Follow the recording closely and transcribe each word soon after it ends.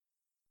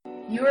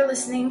You are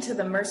listening to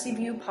the Mercy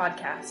View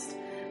podcast.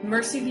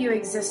 Mercy View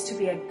exists to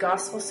be a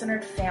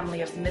gospel-centered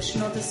family of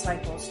missional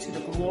disciples to the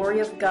glory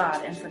of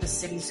God and for the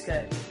city's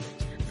good.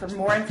 For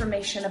more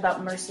information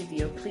about Mercy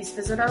View, please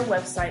visit our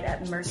website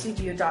at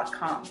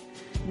mercyview.com.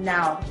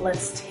 Now,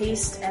 let's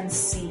taste and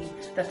see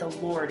that the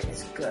Lord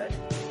is good.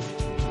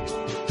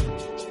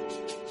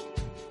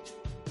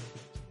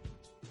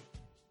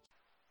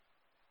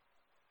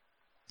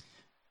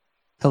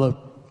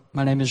 Hello,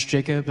 my name is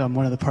Jacob. I'm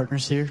one of the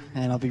partners here,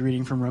 and I'll be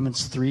reading from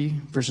Romans 3,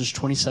 verses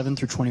 27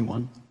 through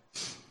 21.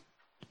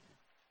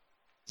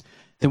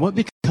 Then what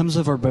becomes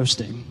of our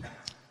boasting?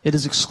 It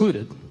is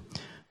excluded.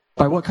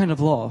 By what kind of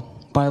law?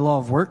 By a law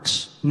of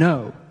works?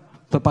 No,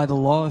 but by the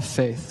law of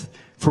faith.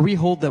 For we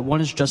hold that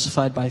one is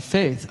justified by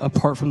faith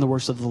apart from the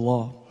works of the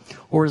law.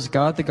 Or is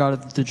God the God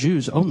of the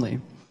Jews only?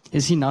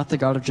 Is he not the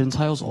God of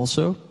Gentiles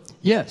also?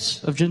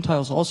 Yes, of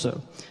Gentiles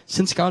also.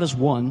 Since God is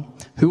one,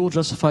 who will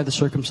justify the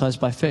circumcised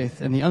by faith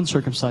and the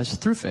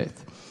uncircumcised through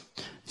faith?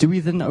 Do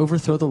we then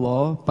overthrow the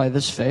law by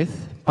this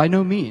faith? By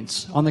no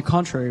means. On the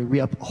contrary, we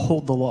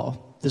uphold the law.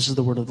 This is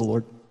the word of the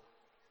Lord.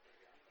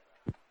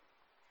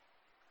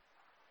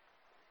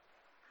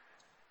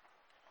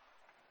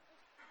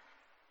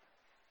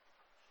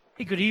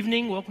 Hey, good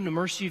evening. Welcome to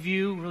Mercy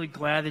View. Really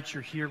glad that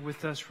you're here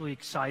with us. Really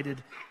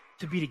excited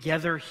to be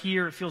together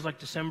here. It feels like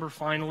December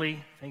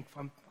finally.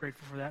 I'm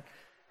grateful for that.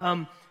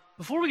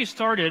 Before we get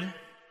started,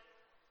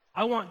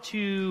 I want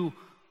to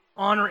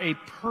honor a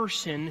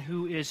person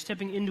who is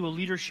stepping into a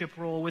leadership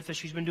role with us.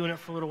 She's been doing it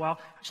for a little while.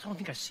 I just don't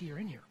think I see her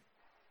in here.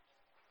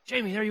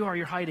 Jamie, there you are.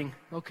 You're hiding.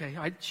 Okay.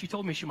 She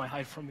told me she might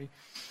hide from me.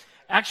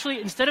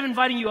 Actually, instead of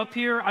inviting you up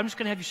here, I'm just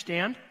going to have you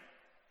stand.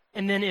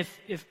 And then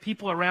if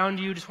people around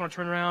you just want to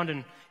turn around,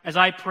 and as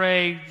I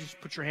pray, just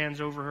put your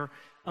hands over her.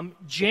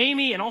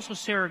 Jamie and also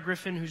Sarah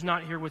Griffin, who's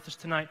not here with us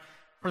tonight,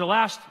 for the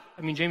last,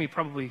 Jamie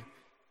probably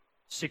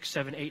 6,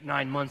 7, 8,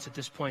 9 months at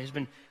this point, has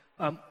been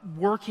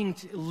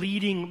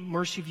leading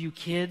Mercy View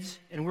Kids,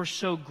 and we're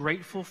so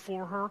grateful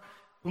for her.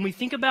 When we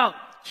think about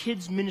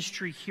kids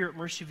ministry here at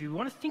Mercy View, we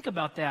want to think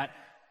about that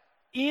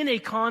in a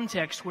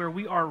context where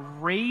we are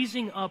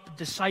raising up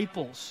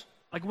disciples.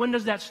 Like, when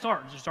does that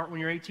start? Does it start when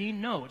you're 18?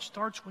 No, it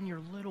starts when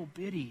you're little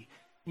bitty.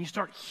 And you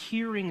start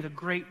hearing the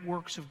great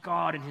works of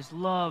God and His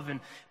love and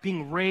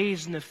being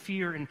raised in the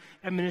fear and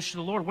admonition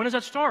of the Lord. When does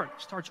that start?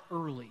 It starts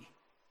early.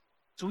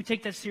 So we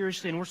take that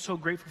seriously, and we're so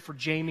grateful for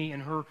Jamie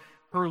and her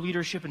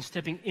leadership and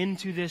stepping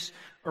into this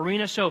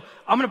arena. So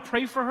I'm going to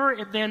pray for her,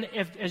 and then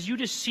as you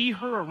just see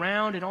her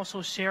around, and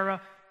also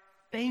Sarah,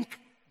 thank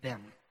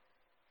them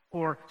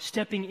for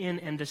stepping in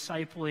and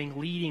discipling,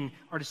 leading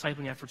our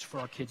discipling efforts for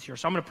our kids here.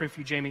 So I'm going to pray for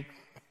you, Jamie,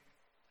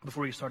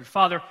 before we get started.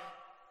 Father,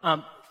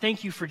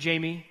 thank you for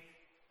Jamie.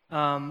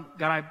 God,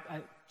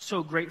 I'm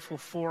so grateful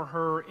for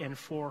her and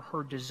for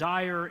her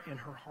desire and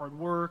her hard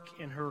work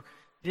and her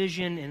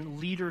vision and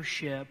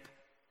leadership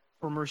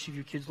for Mercy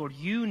View Kids. Lord,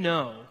 you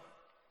know,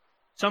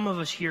 some of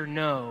us here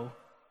know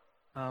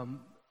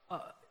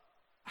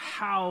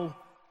how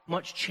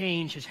much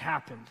change has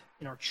happened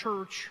in our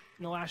church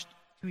in the last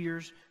 2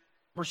 years,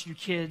 Mercy View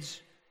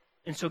Kids.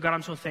 And so, God,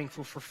 I'm so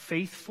thankful for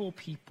faithful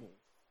people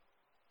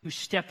who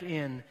step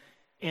in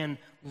and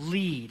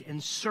lead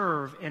and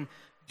serve and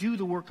do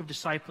the work of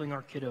discipling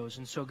our kiddos.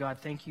 And so, God,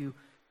 thank you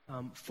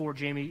for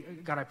Jamie.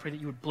 God, I pray that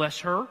you would bless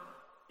her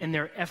and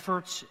their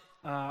efforts,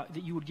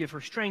 that you would give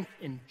her strength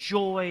and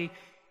joy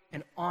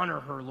and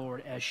honor her,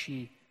 Lord, as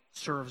she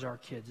serves our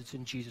kids. It's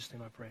in Jesus'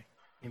 name I pray.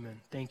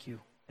 Amen. Thank you.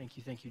 Thank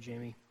you. Thank you,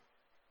 Jamie.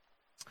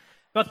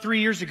 About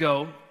 3 years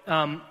ago,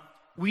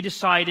 we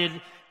decided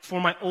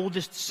for my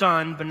oldest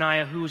son,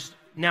 Benaiah, who's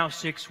now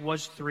 6,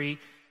 was 3,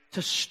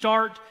 to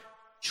start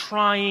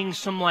trying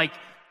some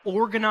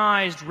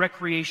organized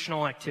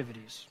recreational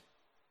activities.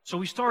 So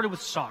we started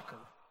with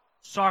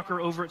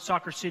soccer over at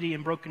Soccer City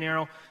in Broken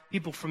Arrow.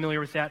 People familiar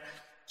with that.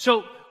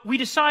 So we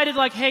decided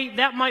hey,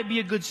 that might be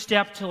a good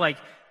step to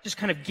just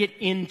kind of get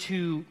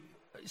into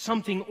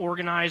something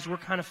organized. We're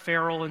kind of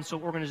feral, and so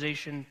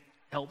organization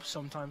helps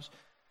sometimes.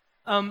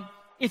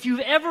 If you've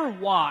ever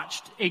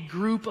watched a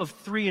group of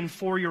 3- and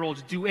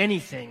 4-year-olds do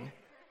anything,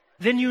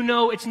 then you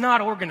know it's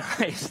not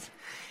organized.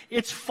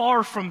 It's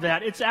far from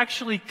that. It's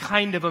actually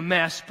kind of a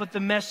mess, but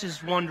the mess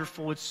is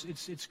wonderful.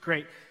 It's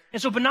great.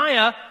 And so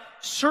Benaiah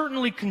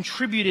certainly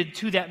contributed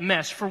to that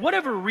mess. For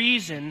whatever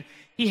reason,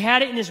 he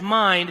had it in his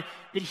mind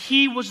that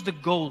he was the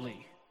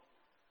goalie.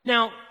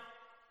 Now,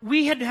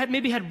 we had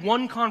maybe had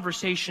one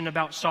conversation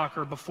about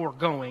soccer before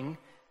going,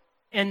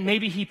 and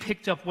maybe he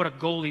picked up what a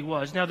goalie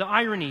was. Now, the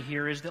irony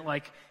here is that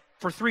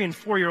for 3- and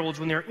 4-year-olds,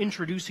 when they're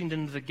introducing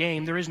them to the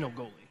game, there is no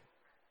goalie.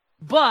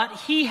 But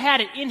he had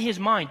it in his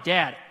mind,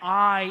 Dad,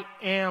 I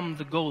am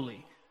the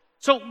goalie.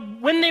 So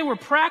when they were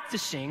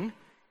practicing,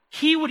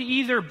 he would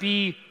either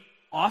be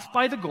off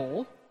by the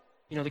goal,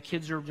 the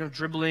kids are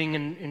dribbling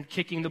and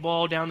kicking the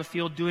ball down the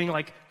field, doing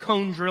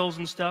cone drills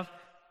and stuff.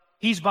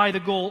 He's by the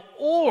goal,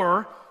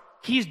 or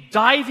he's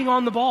diving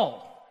on the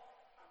ball,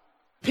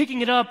 picking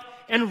it up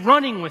and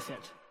running with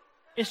it.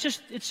 It's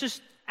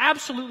just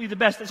absolutely the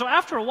best. And so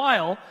after a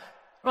while,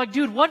 we're like,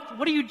 dude, what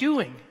are you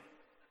doing?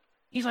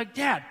 He's like,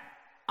 Dad,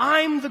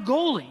 I'm the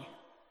goalie.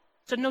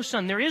 I said, no,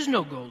 son, there is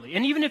no goalie.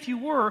 And even if you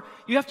were,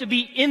 you have to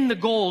be in the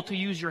goal to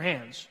use your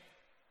hands.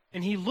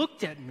 And he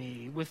looked at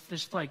me with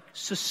this like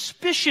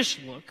suspicious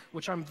look,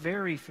 which I'm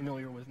very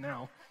familiar with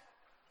now.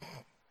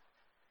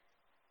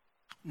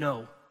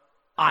 No,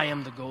 I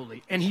am the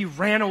goalie. And he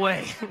ran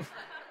away.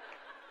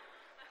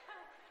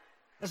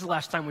 That's the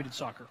last time we did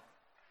soccer.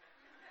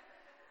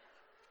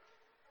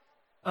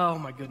 Oh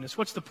my goodness,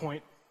 what's the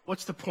point?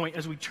 What's the point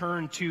as we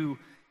turn to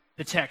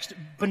the text?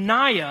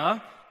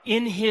 Benaiah,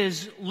 in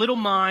his little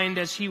mind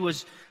as he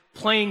was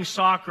playing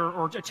soccer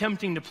or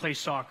attempting to play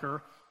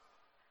soccer,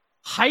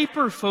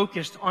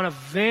 hyper-focused on a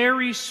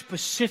very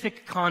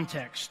specific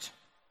context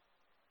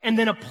and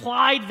then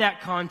applied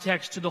that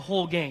context to the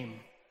whole game,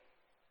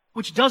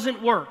 which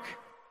doesn't work.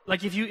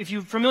 Like if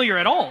you're familiar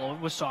at all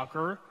with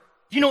soccer,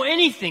 if you know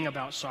anything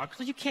about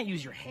soccer, you can't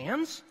use your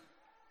hands.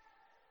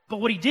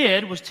 But what he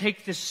did was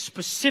take this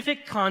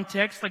specific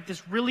context, like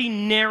this really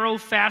narrow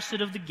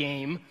facet of the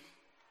game,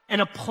 and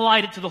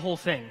applied it to the whole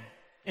thing.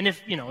 And if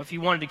he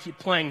wanted to keep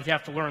playing, he'd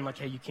have to learn, like,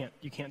 hey, you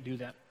can't do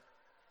that.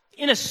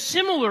 In a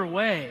similar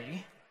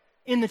way,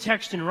 in the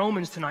text in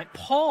Romans tonight,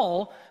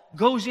 Paul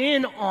goes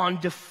in on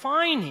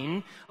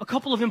defining a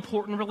couple of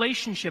important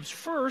relationships.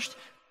 First,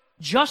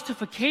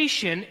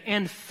 justification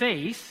and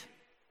faith,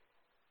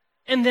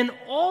 and then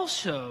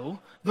also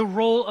the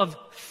role of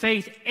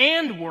faith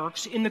and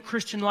works in the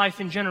Christian life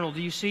in general.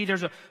 Do you see?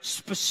 There's a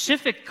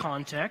specific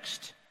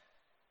context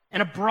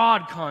and a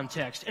broad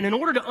context. And in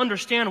order to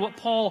understand what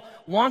Paul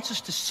wants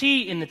us to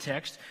see in the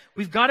text,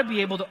 we've got to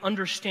be able to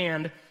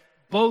understand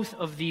both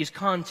of these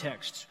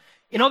contexts.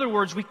 In other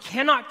words, we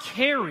cannot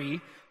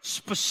carry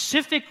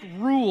specific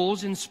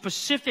rules in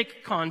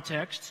specific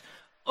contexts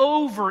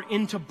over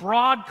into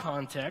broad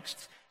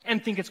contexts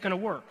and think it's going to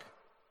work,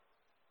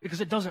 because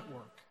it doesn't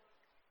work.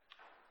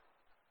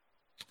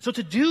 So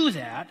to do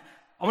that,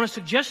 I want to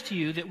suggest to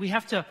you that we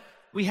have to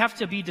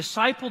be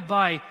discipled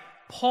by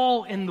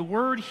Paul in the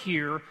Word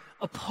here,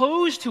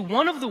 opposed to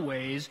one of the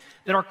ways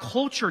that our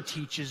culture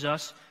teaches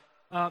us,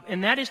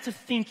 and that is to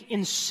think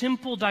in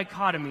simple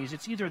dichotomies.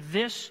 It's either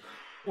this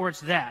or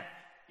it's that.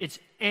 It's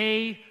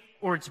A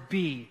or it's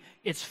B.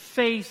 It's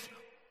faith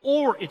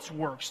or it's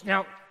works.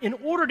 Now, in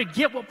order to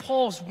get what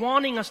Paul's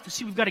wanting us to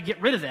see, we've got to get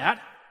rid of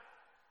that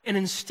and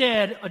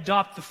instead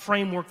adopt the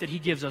framework that he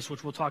gives us,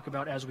 which we'll talk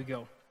about as we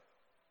go.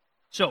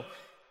 So,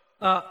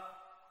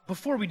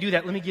 before we do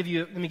that, let me give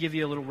you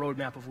a little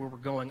roadmap of where we're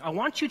going. I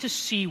want you to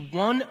see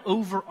one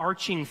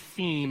overarching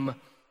theme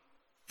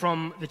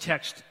from the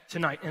text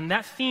tonight, and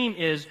that theme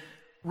is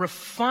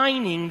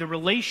refining the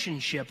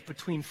relationship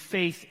between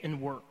faith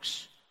and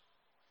works.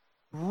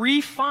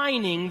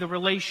 Refining the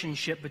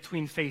relationship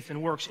between faith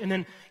and works, and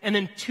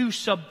then two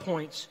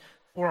subpoints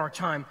for our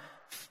time.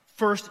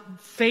 First,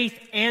 faith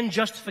and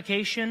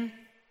justification,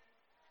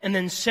 and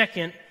then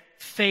second,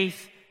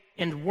 faith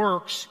and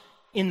works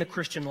in the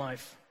Christian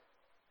life.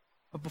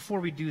 But before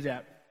we do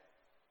that,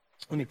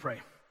 let me pray.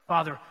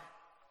 Father,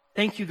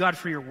 thank you, God,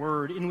 for your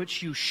word in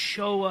which you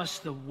show us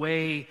the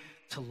way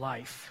to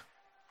life.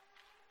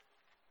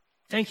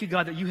 Thank you,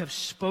 God, that you have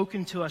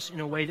spoken to us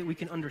in a way that we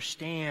can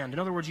understand. In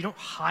other words, you don't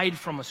hide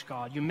from us,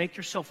 God. You make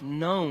yourself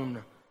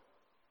known.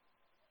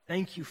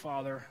 Thank you,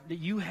 Father, that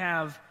you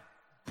have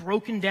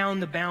broken down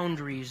the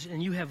boundaries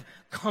and you have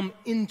come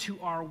into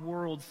our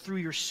world through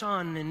your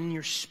Son and in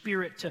your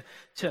Spirit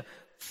to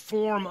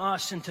form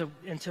us and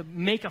to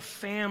make a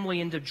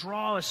family and to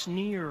draw us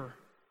near.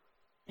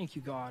 Thank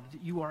you, God,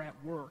 that you are at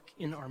work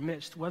in our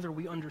midst. Whether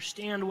we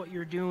understand what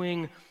you're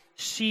doing,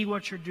 see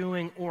what you're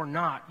doing or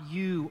not,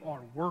 you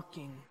are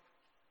working.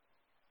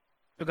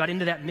 So God,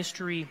 into that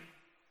mystery,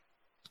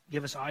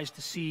 give us eyes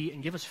to see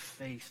and give us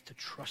faith to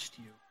trust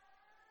you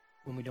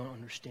when we don't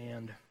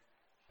understand.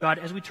 God,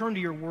 as we turn to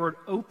your word,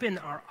 open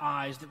our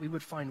eyes that we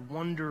would find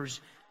wonders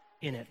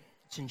in it.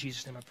 It's in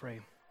Jesus' name I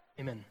pray.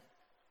 Amen.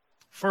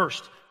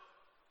 First,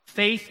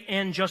 faith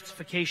and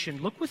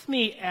justification. Look with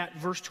me at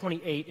verse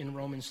 28 in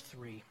Romans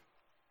 3.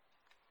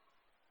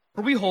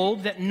 For we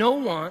hold that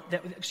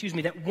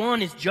that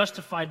one is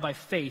justified by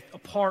faith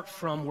apart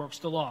from works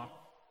of the law.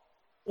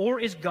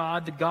 Or is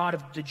God the God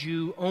of the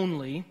Jew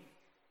only?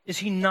 Is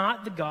he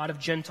not the God of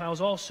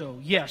Gentiles also?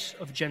 Yes,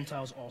 of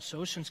Gentiles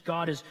also, since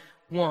God is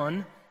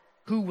one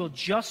who will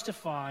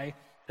justify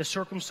the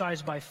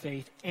circumcised by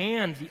faith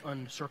and the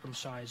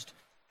uncircumcised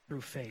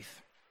through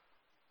faith.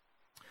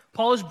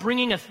 Paul is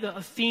bringing a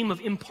theme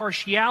of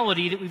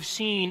impartiality that we've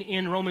seen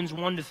in Romans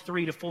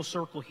 1-3 to full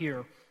circle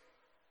here.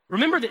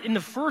 Remember that in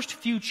the first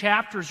few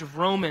chapters of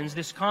Romans,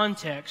 this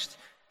context,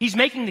 he's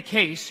making the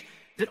case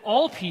that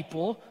all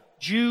people,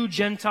 Jew,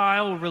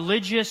 Gentile,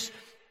 religious,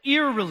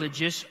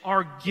 irreligious,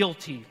 are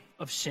guilty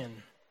of sin.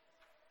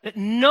 That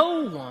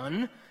no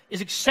one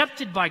is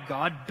accepted by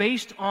God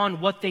based on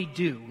what they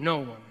do. No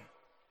one.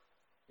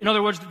 In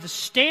other words, that the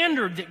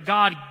standard that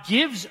God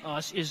gives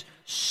us is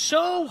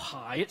so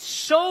high, it's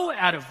so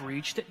out of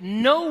reach that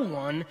no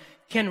one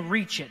can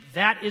reach it.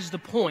 That is the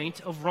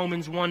point of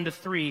Romans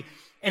 1-3.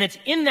 And it's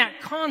in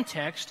that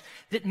context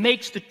that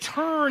makes the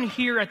turn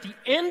here at the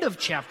end of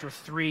chapter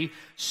 3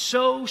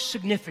 so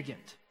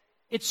significant.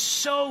 It's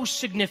so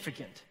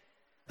significant.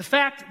 The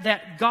fact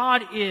that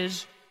God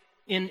is,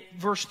 in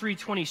verse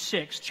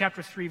 3:26,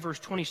 chapter 3, verse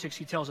 26,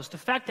 he tells us, the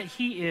fact that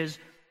he is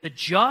the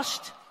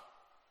just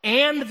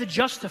and the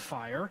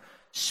justifier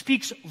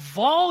speaks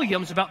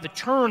volumes about the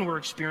turn we're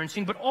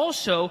experiencing, but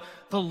also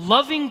the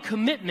loving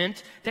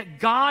commitment that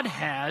God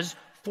has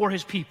for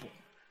his people,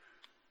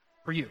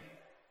 for you.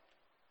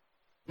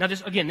 Now,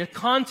 this, again, the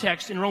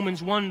context in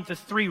Romans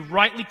 1-3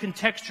 rightly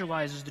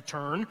contextualizes the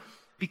turn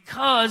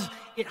because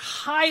it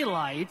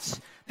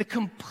highlights the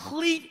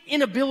complete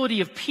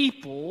inability of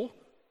people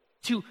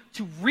to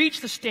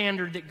reach the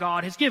standard that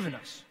God has given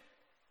us,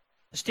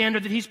 the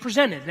standard that he's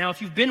presented. Now,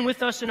 if you've been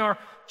with us in our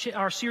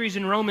series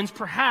in Romans,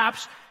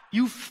 perhaps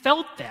you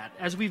felt that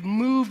as we've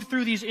moved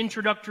through these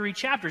introductory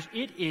chapters.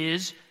 It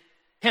is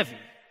heavy,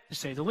 to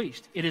say the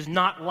least. It is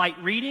not light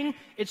reading.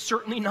 It's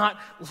certainly not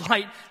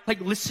light,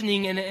 like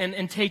listening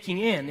and taking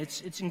in.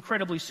 It's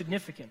incredibly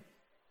significant.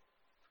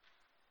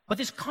 But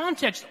this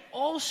context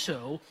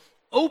also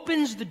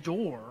opens the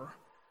door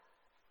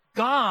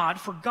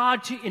for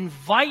God to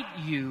invite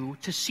you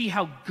to see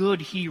how good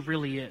he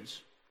really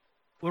is.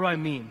 What do I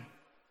mean?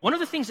 One of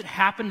the things that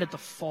happened at the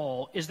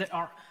fall is that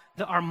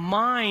our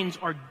minds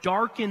are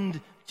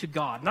darkened to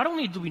God. Not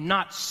only do we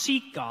not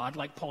seek God,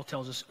 like Paul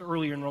tells us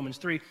earlier in Romans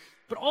 3,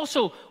 but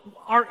also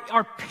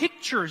our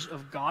pictures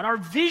of God, our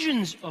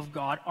visions of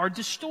God are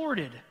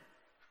distorted.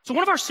 So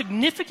one of our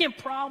significant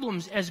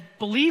problems as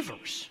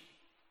believers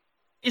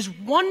is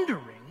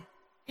wondering,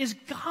 is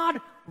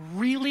God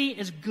really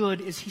as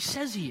good as he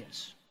says he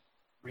is?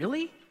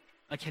 Really?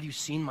 Like, have you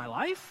seen my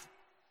life?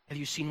 Have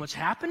you seen what's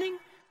happening?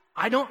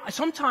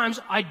 Sometimes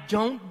I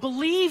don't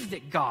believe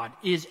that God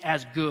is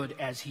as good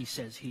as he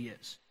says he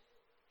is.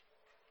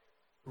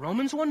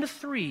 Romans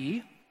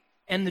 1-3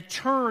 and the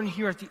turn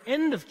here at the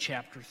end of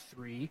chapter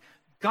 3,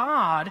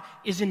 God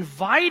is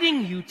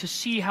inviting you to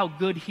see how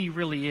good he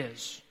really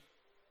is.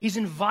 He's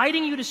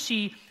inviting you to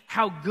see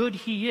how good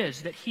he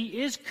is, that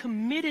he is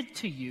committed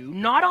to you,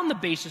 not on the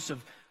basis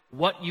of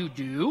what you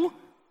do,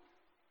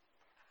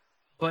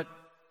 but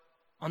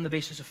on the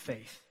basis of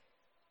faith.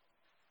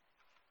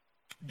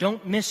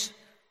 Don't miss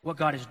what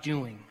God is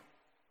doing.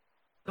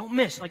 Don't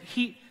miss.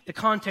 The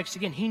context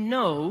again, he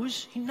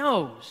knows.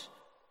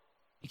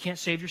 You can't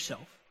save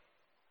yourself.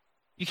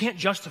 You can't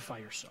justify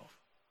yourself.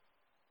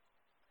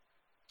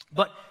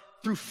 But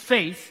through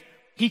faith,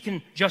 he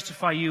can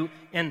justify you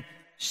and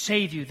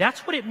save you.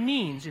 That's what it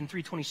means in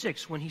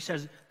 3:26 when he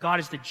says God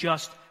is the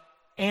just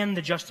and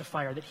the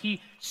justifier, that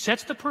he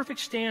sets the perfect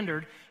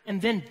standard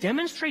and then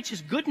demonstrates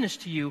his goodness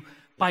to you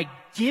by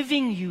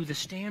giving you the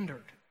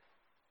standard.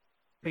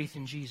 Faith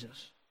in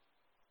Jesus.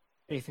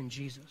 Faith in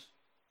Jesus.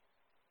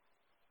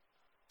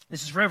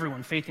 This is for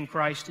everyone. Faith in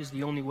Christ is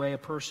the only way a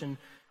person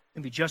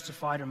can be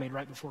justified or made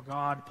right before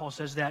God. Paul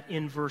says that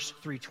in verse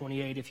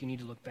 3:28, if you need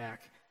to look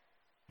back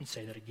and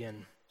say that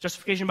again.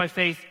 Justification by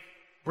faith,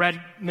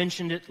 Brad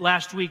mentioned it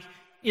last week,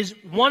 is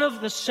one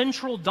of the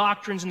central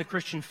doctrines in the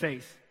Christian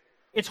faith.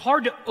 It's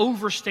hard to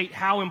overstate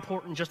how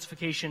important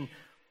justification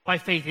by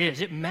faith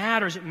is. It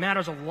matters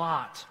a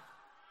lot.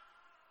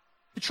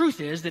 The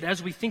truth is that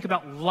as we think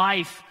about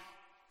life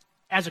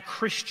as a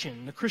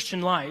Christian, the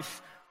Christian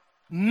life,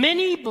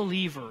 many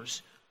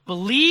believers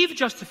believe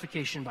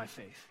justification by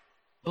faith.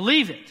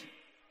 Believe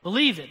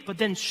it, but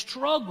then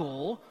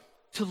struggle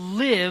to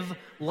live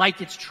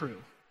like it's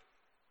true.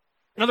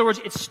 In other words,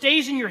 it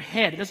stays in your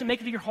head. It doesn't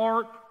make it to your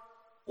heart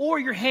or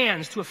your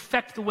hands to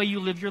affect the way you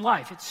live your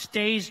life. It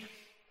stays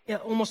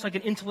almost like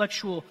an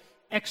intellectual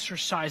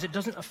exercise. It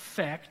doesn't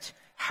affect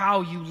how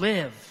you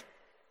live.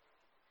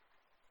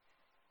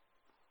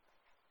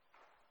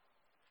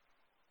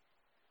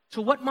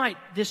 So what might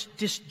this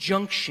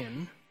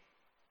disjunction,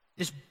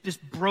 this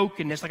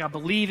brokenness, like I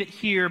believe it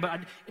here,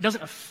 but it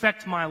doesn't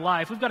affect my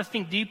life, we've got to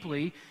think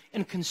deeply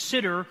and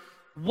consider,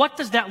 what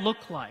does that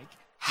look like?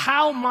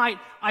 How might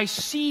I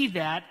see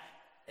that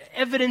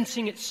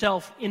evidencing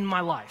itself in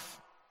my life?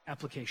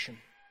 Application.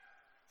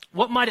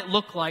 What might it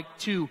look like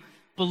to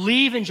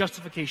believe in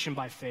justification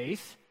by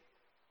faith,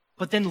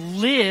 but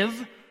then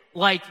live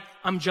like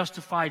I'm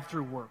justified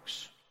through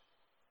works?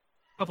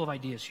 A couple of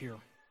ideas here.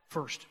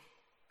 First,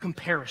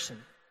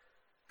 comparison.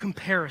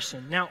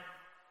 Now,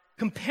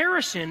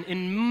 comparison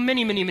in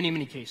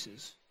many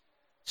cases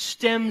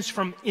stems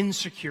from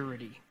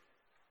insecurity.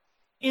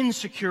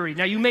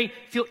 Now, you may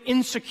feel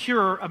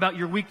insecure about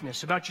your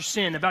weakness, about your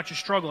sin, about your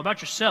struggle,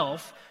 about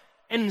yourself,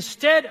 and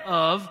instead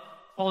of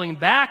falling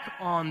back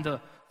on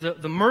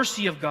the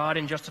mercy of God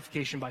and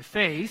justification by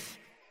faith,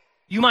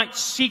 you might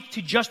seek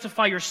to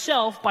justify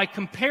yourself by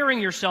comparing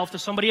yourself to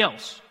somebody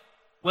else.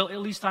 Well, at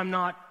least I'm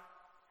not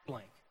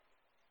blank.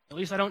 At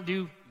least I don't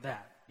do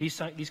that.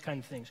 These kind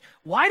of things.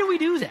 Why do we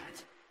do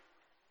that?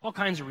 All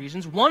kinds of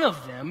reasons. One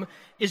of them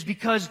is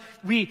because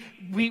we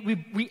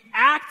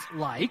act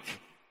like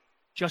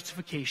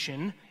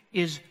justification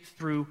is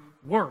through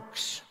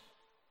works.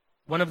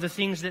 One of the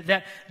things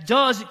that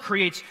does, it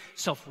creates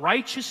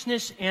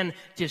self-righteousness and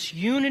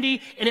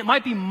disunity, and it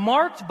might be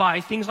marked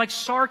by things like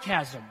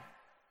sarcasm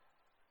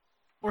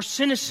or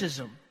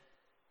cynicism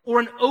or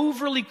an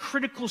overly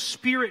critical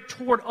spirit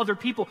toward other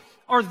people.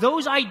 Are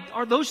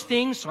those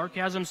things,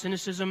 sarcasm,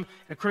 cynicism,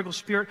 and a critical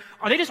spirit,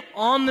 are they just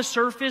on the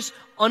surface,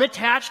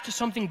 unattached to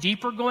something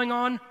deeper going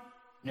on?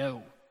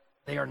 No,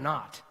 they are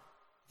not.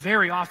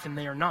 Very often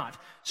they are not.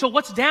 So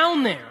what's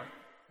down there?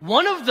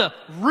 One of the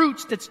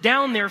roots that's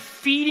down there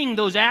feeding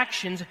those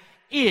actions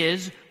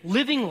is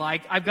living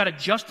like I've got to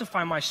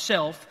justify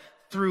myself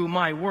through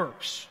my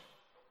works.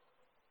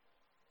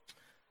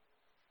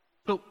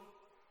 So,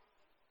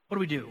 what do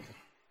we do?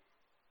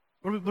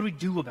 What do we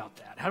do about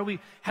that?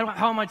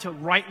 How am I to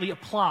rightly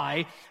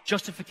apply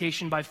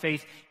justification by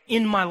faith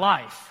in my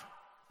life?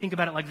 Think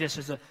about it like this,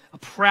 as a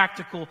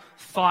practical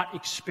thought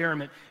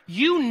experiment.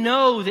 You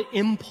know the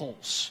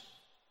impulse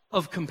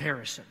of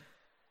comparison.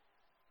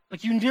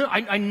 Like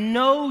I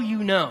know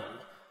you know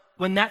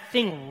when that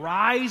thing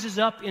rises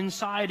up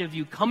inside of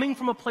you, coming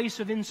from a place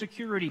of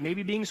insecurity,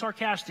 maybe being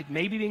sarcastic,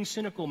 maybe being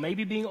cynical,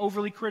 maybe being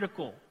overly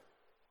critical.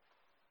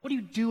 What do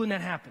you do when that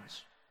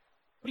happens?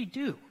 What do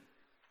you do?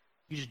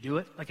 You just do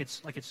it like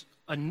it's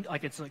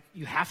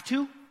you have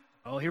to?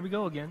 Oh, here we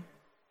go again.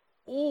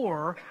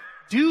 Or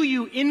do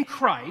you in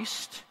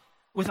Christ,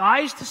 with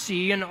eyes to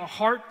see and a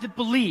heart that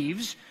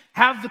believes,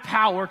 have the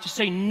power to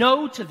say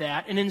no to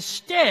that and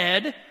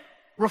instead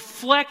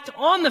reflect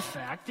on the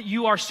fact that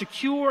you are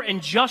secure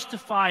and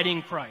justified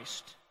in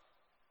Christ?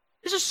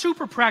 This is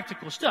super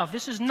practical stuff.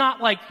 This is not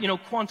like,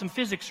 quantum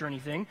physics or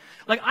anything.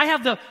 Like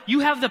you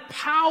have the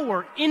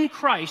power in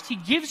Christ. He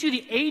gives you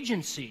the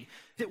agency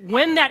that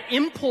when that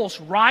impulse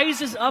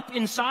rises up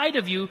inside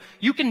of you,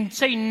 you can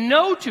say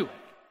no to it.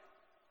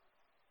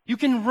 You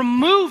can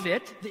remove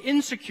it, the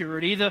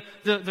insecurity,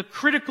 the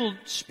critical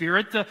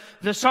spirit,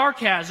 the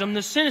sarcasm,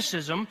 the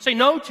cynicism, say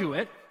no to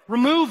it,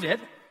 remove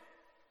it,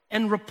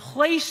 and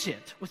replace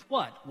it with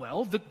what?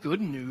 Well, the good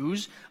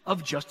news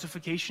of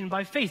justification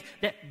by faith,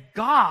 that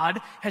God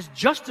has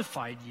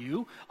justified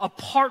you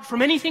apart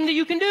from anything that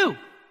you can do.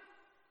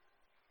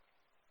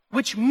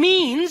 Which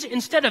means,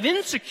 instead of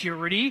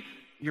insecurity,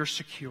 you're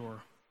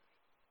secure.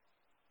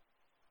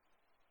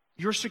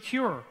 You're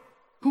secure.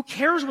 Who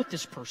cares what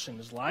this person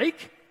is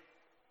like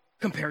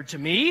compared to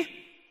me?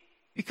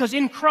 Because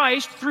in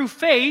Christ, through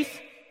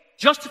faith,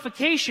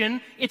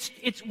 justification,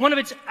 it's one of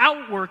its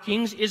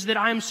outworkings is that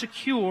I am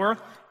secure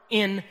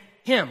in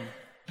Him.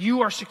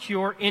 You are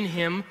secure in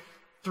Him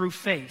through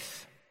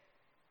faith.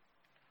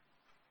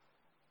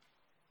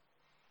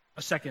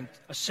 A second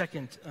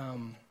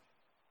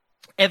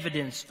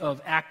evidence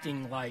of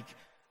acting like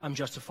I'm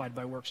justified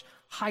by works.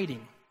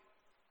 Hiding.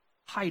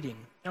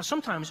 Now,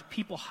 sometimes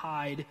people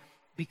hide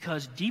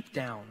because deep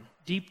down,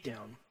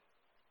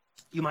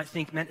 you might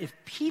think, man, if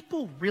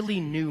people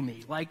really knew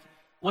me, like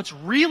what's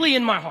really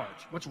in my heart,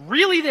 what's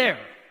really there,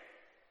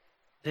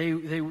 they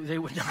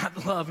would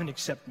not love and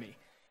accept me.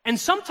 And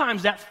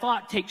sometimes that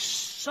thought takes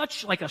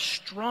such like a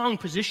strong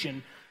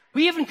position,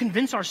 we even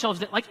convince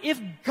ourselves that like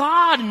if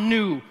God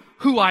knew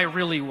who I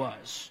really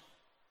was,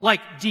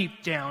 like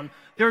deep down,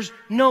 there's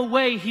no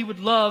way He would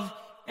love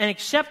and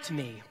accept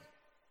me.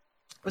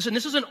 Listen,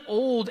 this is an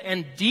old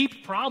and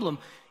deep problem.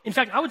 In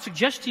fact, I would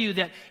suggest to you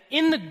that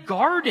in the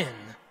garden,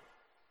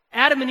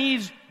 Adam and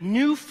Eve's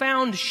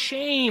newfound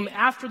shame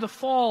after the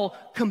fall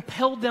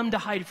compelled them to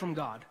hide from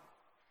God.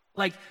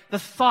 Like the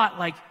thought,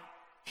 like,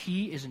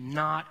 He is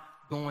not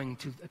going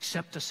to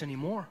accept us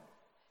anymore.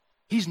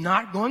 He's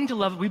not going to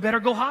love us. We better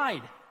go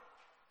hide.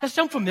 Does that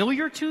sound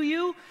familiar to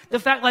you? The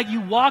fact like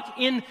you walk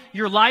in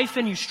your life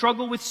and you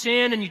struggle with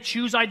sin and you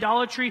choose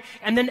idolatry,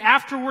 and then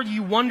afterward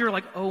you wonder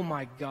like, oh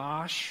my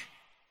gosh,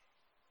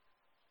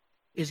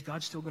 is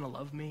God still going to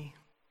love me?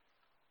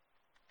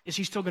 Is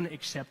He still going to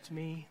accept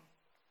me?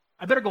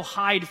 I better go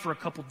hide for a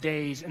couple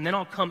days and then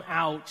I'll come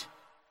out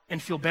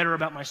and feel better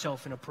about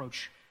myself and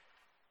approach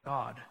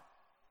God.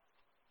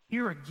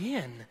 Here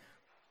again,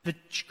 the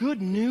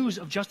good news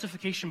of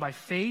justification by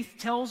faith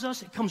tells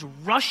us it comes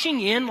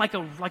rushing in like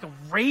a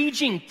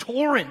raging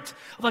torrent.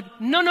 Like,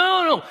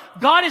 no.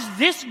 God is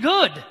this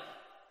good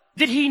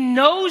that He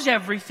knows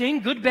everything,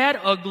 good, bad,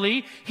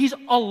 ugly. He's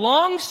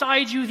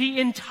alongside you the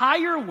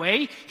entire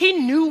way. He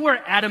knew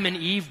where Adam and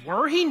Eve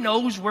were. He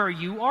knows where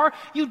you are.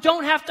 You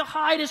don't have to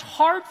hide. His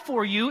heart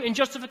for you in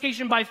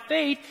justification by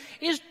faith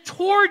is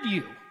toward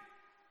you.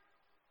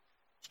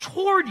 It's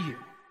toward you.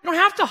 You don't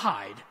have to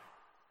hide.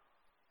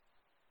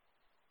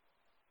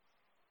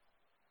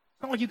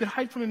 It's not like you could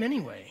hide from Him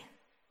anyway.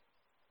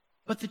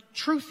 But the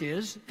truth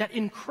is that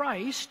in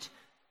Christ,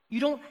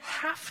 you don't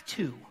have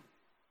to.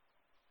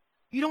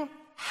 You don't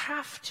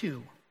have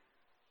to.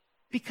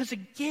 Because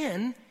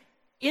again,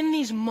 in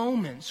these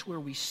moments where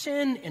we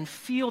sin and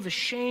feel the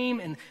shame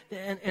and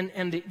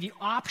the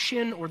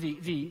option or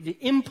the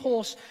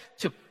impulse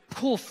to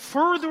pull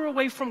further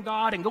away from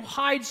God and go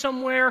hide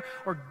somewhere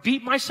or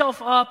beat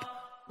myself up,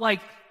 like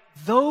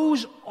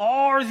those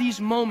are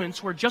these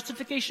moments where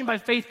justification by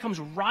faith comes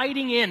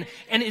riding in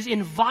and is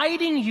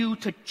inviting you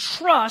to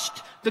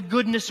trust the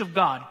goodness of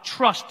God.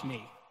 Trust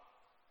me.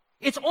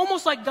 It's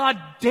almost like God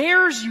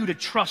dares you to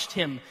trust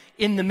him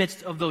in the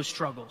midst of those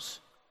struggles.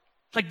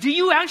 Like, do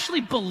you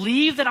actually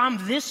believe that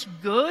I'm this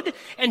good?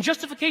 And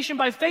justification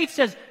by faith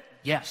says,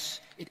 yes.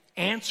 It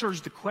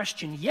answers the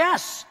question,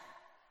 yes.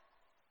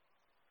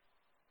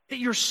 That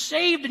you're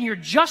saved and you're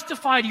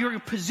justified, your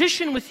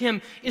position with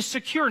him is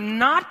secure,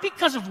 not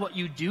because of what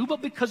you do,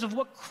 but because of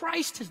what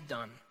Christ has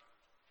done.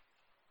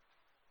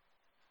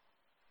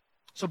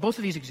 So both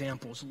of these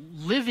examples,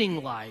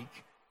 living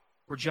like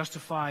we're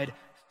justified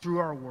through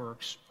our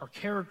works, are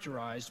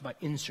characterized by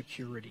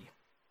insecurity.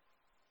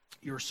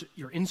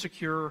 You're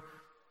insecure,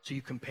 so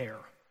you compare.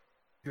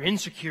 You're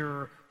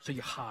insecure, so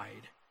you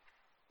hide.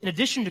 In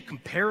addition to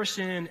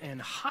comparison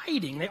and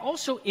hiding, they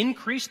also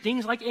increase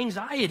things like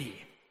anxiety.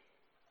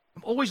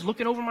 I'm always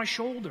looking over my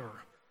shoulder.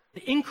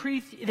 They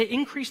increase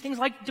things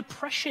like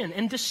depression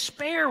and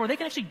despair, where they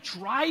can actually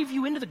drive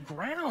you into the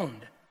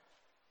ground.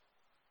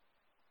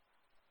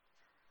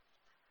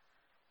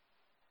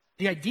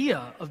 The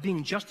idea of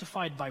being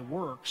justified by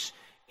works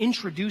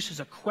introduces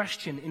a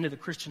question into the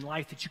Christian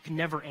life that you can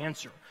never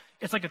answer.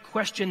 It's like a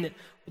question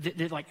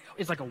that like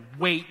is like a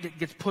weight that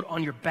gets put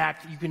on your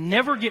back that you can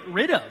never get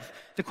rid of.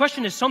 The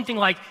question is something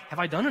like, have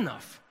I done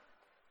enough?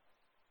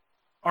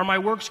 Are my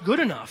works good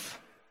enough?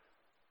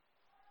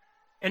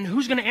 And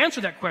who's going to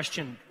answer that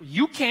question?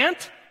 You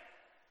can't.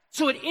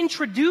 So it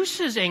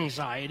introduces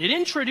anxiety. It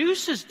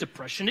introduces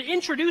depression. It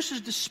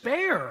introduces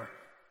despair.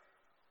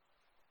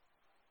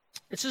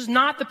 This is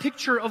not the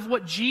picture of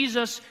what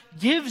Jesus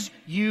gives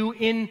you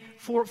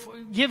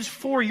gives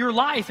for your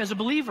life as a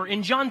believer.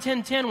 In John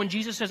 10:10, when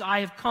Jesus says,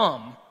 I have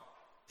come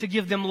to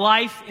give them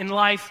life and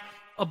life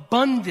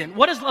abundant.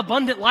 What does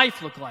abundant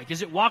life look like?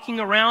 Is it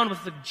walking around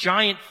with a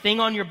giant thing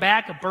on your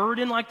back, a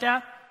burden like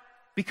that?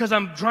 Because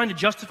I'm trying to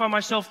justify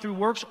myself through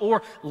works,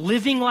 or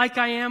living like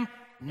I am?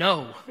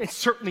 No, it's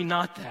certainly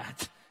not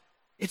that.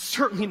 It's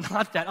certainly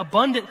not that.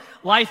 Abundant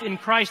life in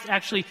Christ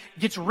actually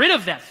gets rid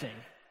of that thing.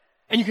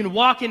 And you can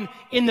walk in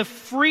the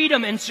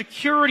freedom and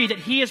security that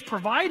he has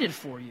provided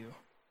for you.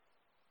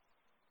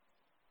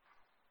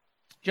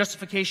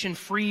 Justification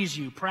frees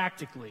you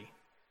practically.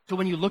 So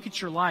when you look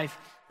at your life,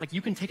 like,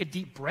 you can take a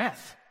deep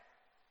breath.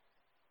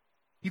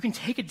 You can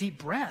take a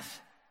deep breath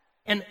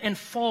and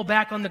fall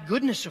back on the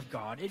goodness of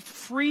God. It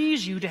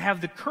frees you to have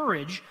the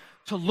courage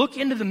to look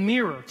into the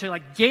mirror, to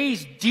like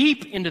gaze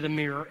deep into the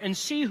mirror and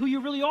see who you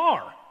really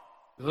are.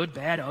 Good,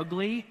 bad,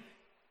 ugly.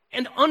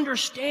 And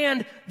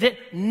understand that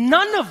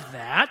none of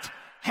that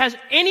has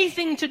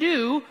anything to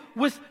do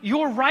with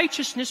your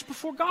righteousness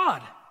before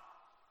God.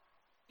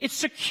 It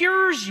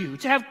secures you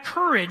to have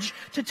courage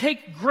to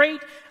take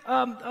great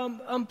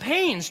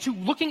pains to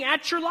looking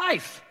at your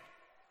life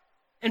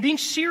and being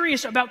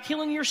serious about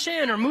killing your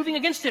sin or moving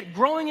against it,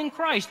 growing in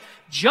Christ.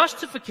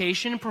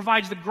 Justification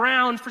provides the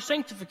ground for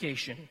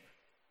sanctification,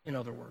 in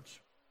other words.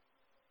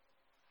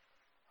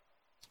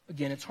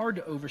 Again, it's hard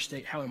to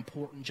overstate how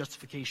important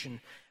justification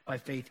by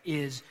faith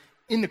is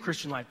in the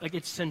Christian life. Like,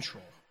 it's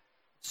central.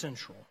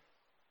 Central.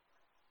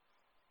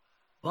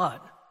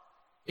 But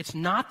it's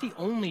not the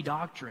only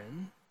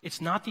doctrine, it's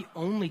not the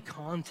only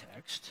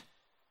context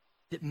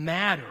that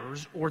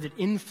matters or that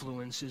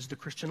influences the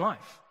Christian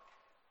life.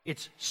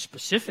 It's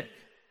specific.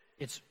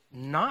 It's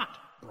not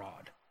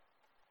broad.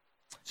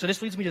 So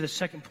this leads me to the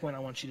second point I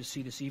want you to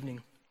see this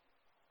evening.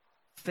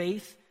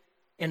 Faith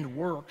and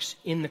works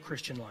in the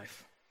Christian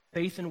life.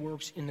 Faith and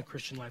works in the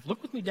Christian life.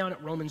 Look with me down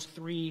at Romans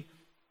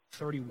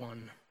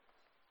 3:31.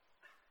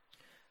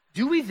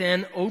 Do we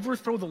then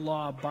overthrow the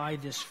law by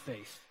this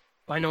faith?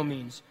 By no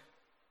means.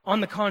 On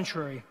the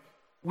contrary,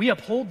 we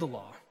uphold the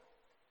law.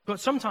 But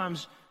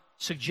sometimes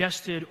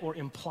suggested or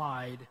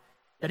implied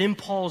that in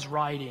Paul's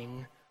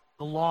writing,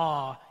 the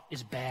law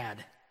is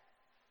bad.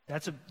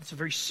 That's a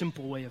very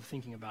simple way of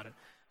thinking about it.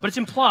 But it's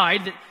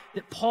implied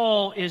that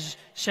Paul is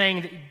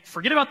saying that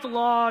forget about the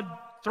law,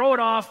 throw it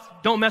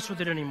off, don't mess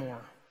with it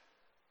anymore.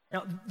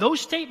 Now, those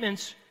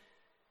statements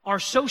are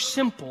so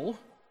simple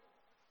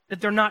that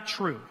they're not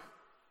true.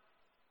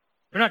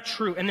 They're not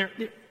true, and they're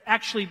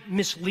actually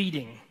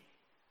misleading.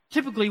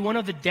 Typically, one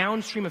of the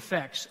downstream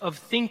effects of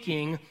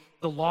thinking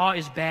the law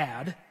is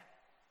bad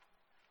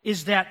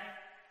is that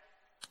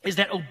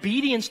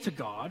obedience to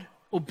God,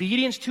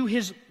 obedience to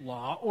his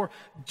law, or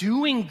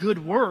doing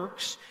good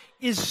works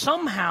is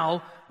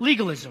somehow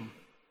legalism.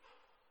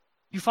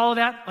 You follow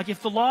that? Like,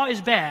 if the law is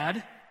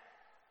bad,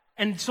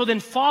 and so then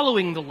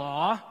following the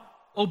law,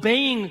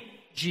 obeying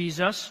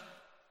Jesus,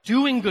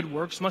 doing good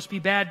works must be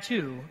bad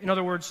too. In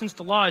other words, since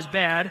the law is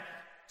bad,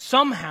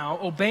 somehow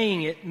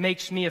obeying it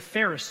makes me a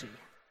Pharisee.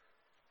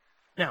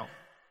 Now,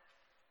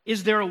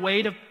 is there a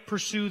way to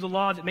pursue the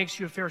law that makes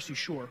you a Pharisee?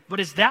 Sure. But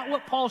is that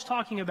what Paul's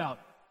talking about?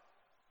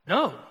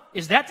 No.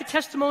 Is that the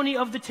testimony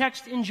of the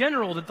text in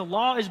general, that the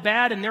law is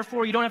bad and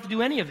therefore you don't have to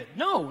do any of it?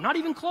 No, not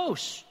even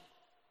close.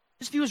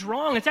 This view is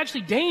wrong. It's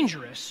actually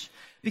dangerous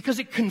because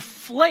it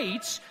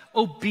conflates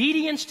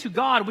obedience to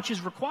God, which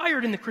is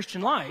required in the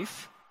Christian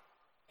life,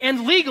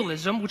 and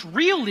legalism, which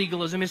real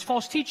legalism is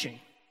false teaching.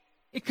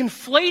 It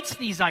conflates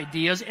these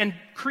ideas and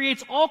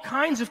creates all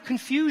kinds of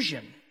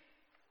confusion.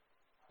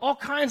 All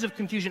kinds of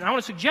confusion. I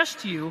want to suggest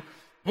to you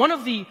one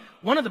of the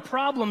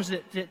problems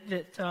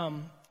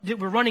that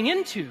we're running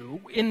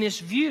into in this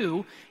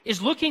view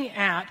is looking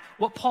at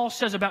what Paul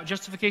says about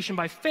justification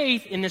by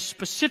faith in this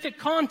specific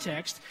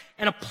context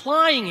and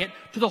applying it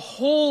to the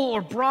whole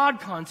or broad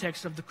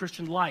context of the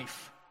Christian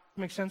life. Does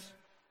that make sense?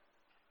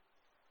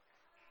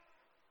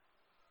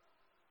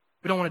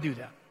 We don't want to do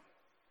that.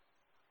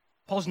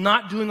 Paul's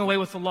not doing away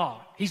with the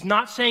law. He's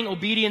not saying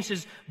obedience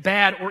is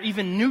bad or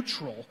even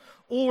neutral,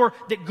 or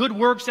that good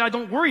works, I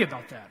don't worry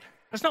about that.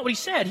 That's not what he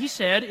said. He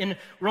said in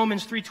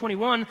Romans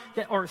 3:21,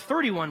 or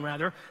 31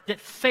 rather,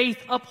 that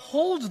faith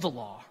upholds the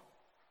law,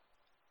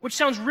 which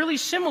sounds really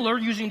similar,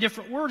 using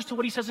different words, to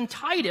what he says in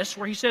Titus,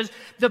 where he says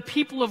the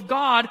people of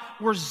God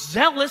were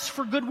zealous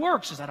for good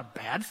works. Is that a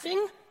bad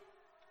thing?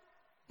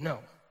 No.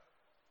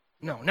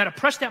 Now, to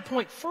press that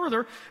point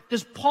further,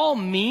 does Paul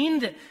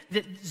mean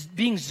that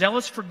being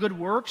zealous for good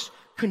works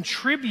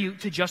contribute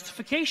to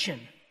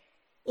justification,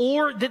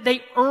 or that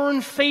they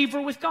earn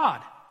favor with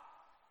God?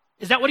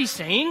 Is that what he's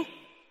saying?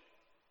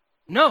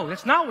 No,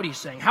 that's not what he's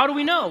saying. How do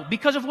we know?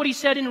 Because of what he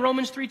said in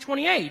Romans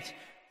 3:28.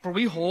 For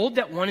we hold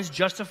that one is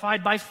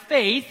justified by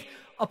faith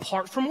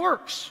apart from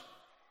works.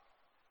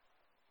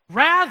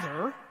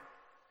 Rather,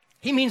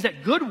 he means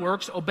that good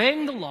works,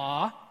 obeying the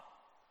law,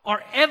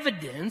 are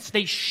evidence,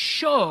 they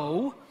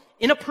show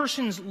in a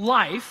person's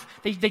life,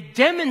 they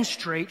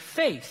demonstrate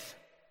faith.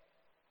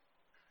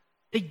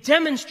 They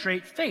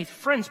demonstrate faith.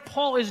 Friends,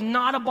 Paul is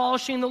not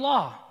abolishing the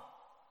law,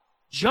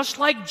 just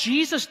like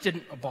Jesus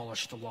didn't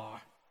abolish the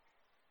law.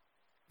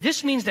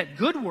 This means that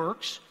good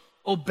works,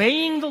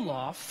 obeying the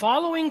law,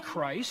 following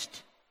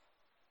Christ,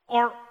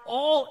 are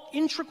all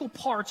integral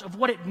parts of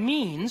what it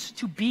means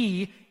to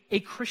be a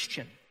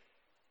Christian.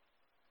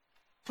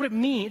 What it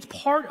means,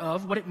 it's part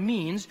of what it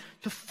means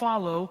to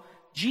follow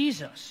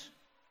Jesus.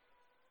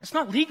 It's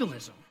not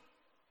legalism.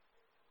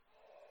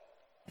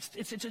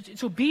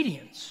 It's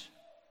obedience.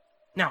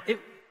 Now,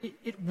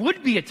 it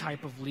would be a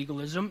type of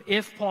legalism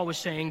if Paul was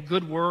saying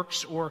good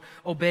works or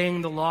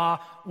obeying the law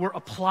were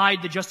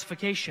applied to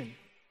justification.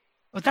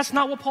 But that's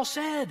not what Paul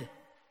said.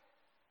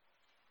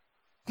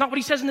 Not what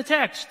he says in the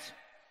text.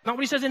 Not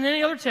what he says in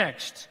any other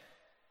text.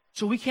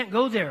 So we can't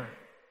go there.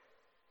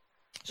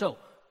 So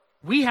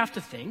we have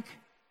to think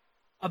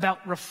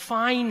about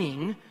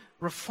refining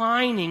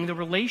the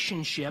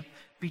relationship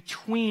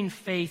between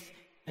faith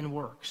and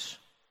works.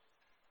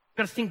 We've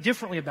got to think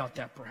differently about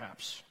that,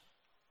 perhaps.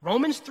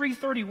 Romans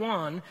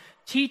 3:31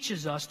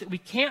 teaches us that we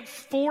can't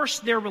force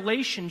their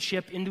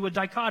relationship into a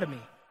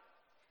dichotomy.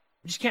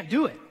 We just can't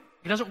do it.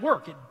 It doesn't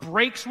work. It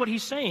breaks what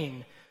he's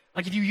saying.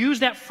 Like if you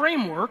use that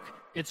framework,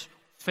 it's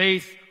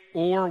faith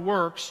or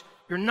works,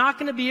 you're not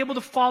going to be able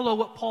to follow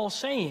what Paul's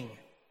saying.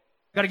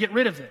 You've got to get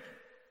rid of it.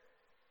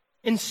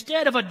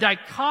 Instead of a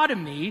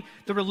dichotomy,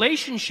 the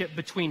relationship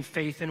between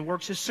faith and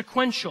works is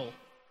sequential.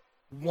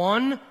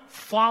 One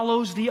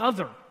follows the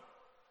other.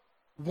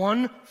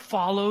 One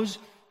follows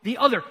the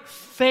other.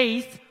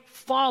 Faith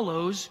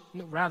follows,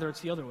 rather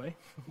it's the other way,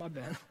 my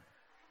bad.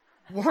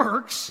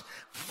 Works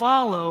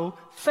follow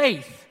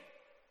faith.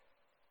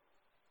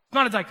 It's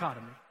not a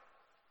dichotomy.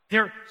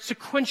 They're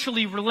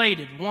sequentially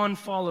related. One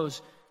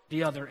follows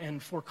the other,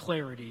 and for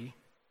clarity,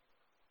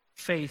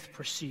 faith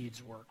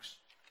precedes works.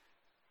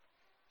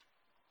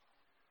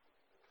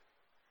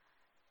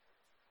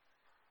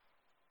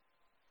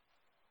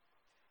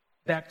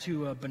 Back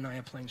to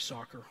Benaiah playing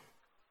soccer.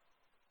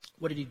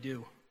 What did he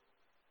do?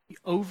 He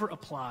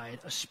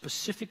over-applied a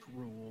specific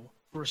rule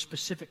for a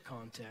specific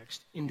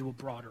context into a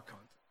broader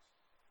context.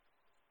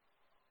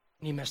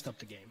 And he messed up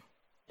the game.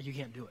 You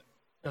can't do it.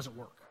 It doesn't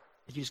work.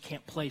 You just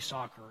can't play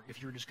soccer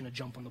if you're just going to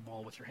jump on the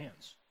ball with your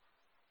hands.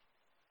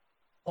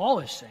 Paul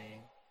is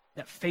saying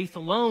that faith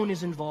alone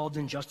is involved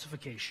in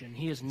justification.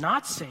 He is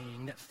not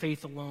saying that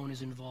faith alone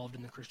is involved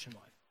in the Christian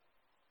life.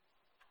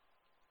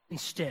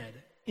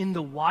 Instead, in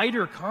the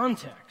wider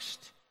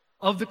context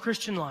of the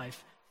Christian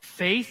life,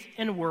 faith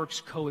and works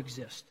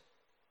coexist.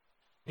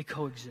 They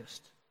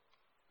coexist.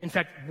 In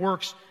fact,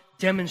 works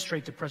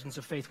demonstrate the presence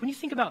of faith. When you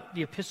think about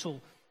the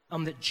epistle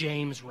that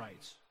James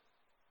writes,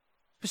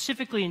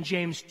 specifically in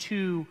James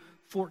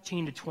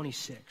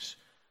 2:14-26,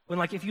 when,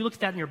 like, if you look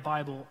at that in your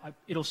Bible,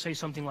 it'll say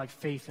something like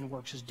faith and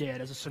works is dead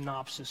as a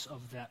synopsis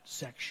of that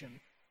section.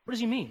 What does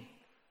he mean?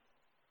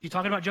 You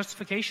talking about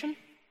justification?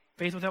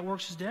 Faith without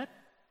works is dead?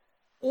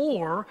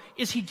 Or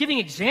is he giving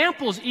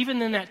examples,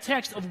 even in that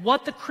text, of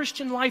what the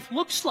Christian life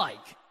looks like?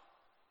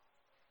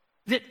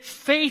 That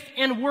faith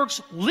and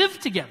works live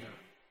together.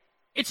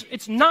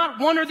 It's not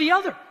one or the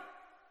other.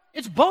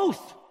 It's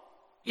both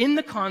in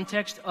the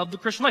context of the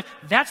Christian life.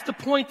 That's the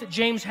point that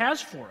James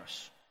has for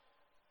us.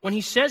 When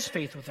he says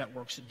faith without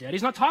works is dead,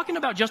 he's not talking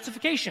about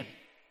justification.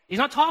 He's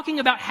not talking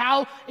about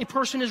how a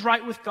person is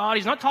right with God.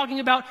 He's not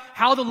talking about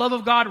how the love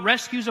of God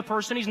rescues a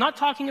person. He's not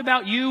talking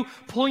about you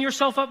pulling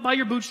yourself up by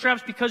your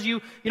bootstraps because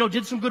you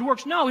did some good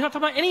works. No, he's not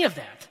talking about any of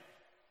that.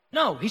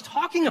 No, he's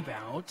talking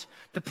about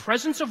the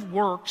presence of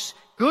works,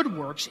 good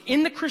works,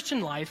 in the Christian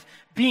life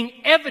being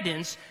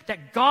evidence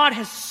that God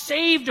has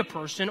saved a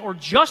person or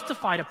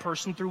justified a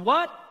person through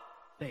what?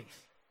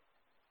 Faith.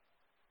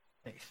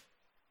 Faith.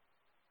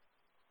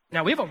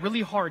 Now, we have a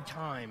really hard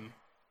time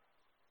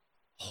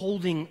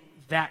holding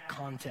that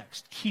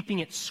context, keeping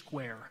it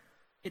square.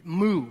 It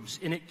moves,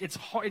 and it's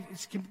hard.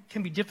 It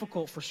can be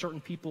difficult for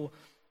certain people,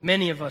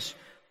 many of us,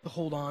 to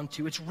hold on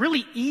to. It's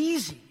really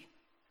easy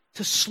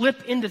to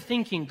slip into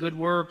thinking good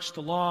works,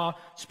 the law,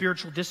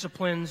 spiritual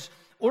disciplines,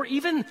 or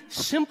even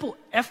simple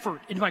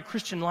effort in my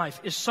Christian life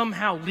is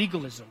somehow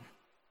legalism.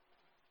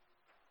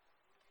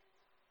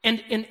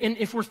 And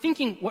if we're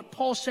thinking what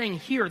Paul's saying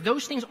here,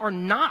 those things are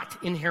not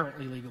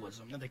inherently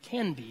legalism. Now, they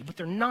can be, but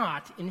they're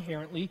not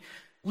inherently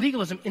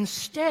legalism.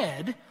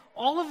 Instead,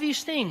 all of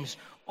these things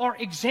are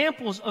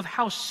examples of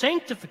how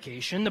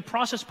sanctification, the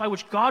process by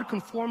which God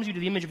conforms you to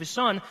the image of His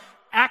Son,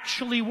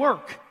 actually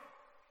work.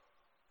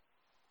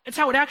 It's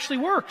how it actually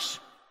works.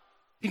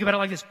 Think about it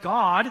like this.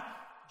 God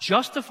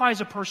justifies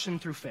a person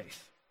through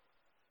faith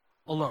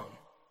alone.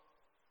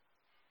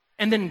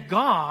 And then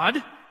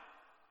God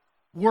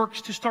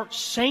works to start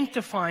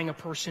sanctifying a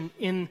person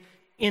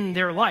in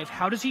their life.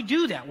 How does He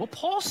do that? Well,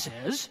 Paul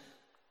says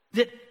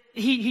that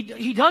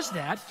he does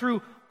that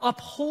through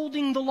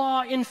upholding the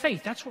law in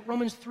faith. That's what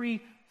Romans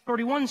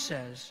 3:31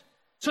 says.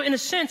 So in a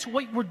sense,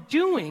 what we're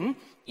doing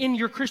in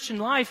your Christian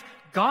life,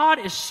 God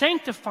is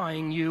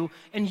sanctifying you,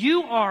 and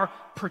you are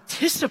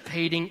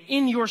participating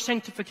in your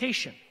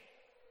sanctification.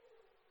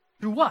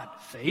 Through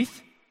what?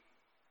 Faith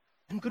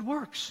and good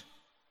works.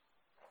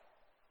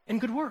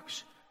 And good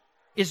works.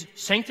 Is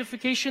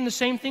sanctification the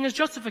same thing as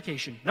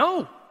justification?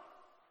 No.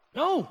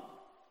 No.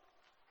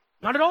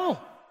 Not at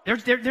all. They're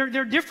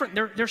different.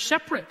 They're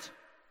separate.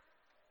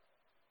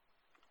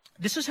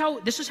 This is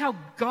how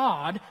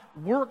God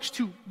works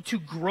to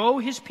grow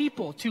His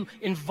people, to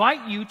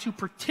invite you to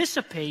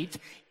participate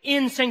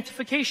in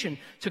sanctification,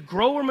 to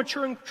grow or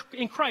mature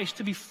in Christ,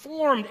 to be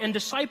formed and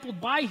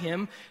discipled by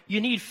Him. You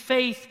need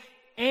faith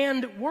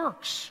and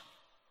works.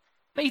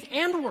 Faith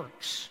and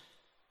works.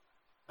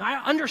 I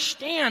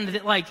understand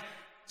that, like,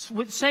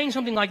 with saying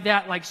something like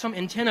that, like some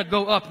antenna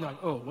go up and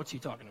like, oh, what's he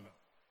talking about?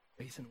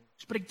 Faith and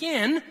works. But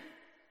again,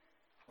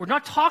 we're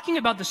not talking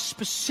about the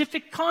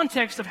specific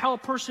context of how a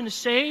person is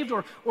saved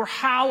or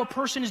how a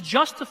person is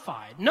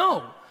justified.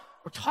 No.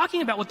 We're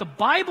talking about what the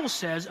Bible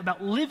says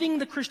about living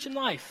the Christian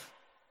life.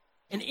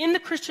 And in the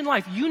Christian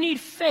life, you need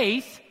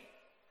faith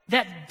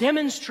that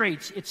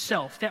demonstrates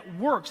itself, that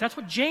works. That's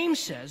what James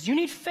says. You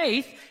need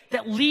faith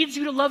that leads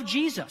you to love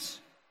Jesus.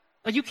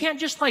 Like, you can't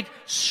just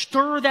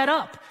stir that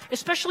up,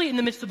 especially in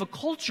the midst of a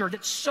culture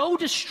that's so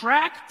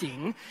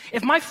distracting.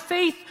 If my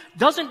faith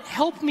doesn't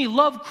help me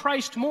love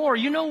Christ more,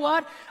 you know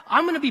what?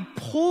 I'm going to be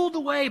pulled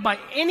away by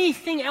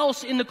anything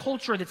else in the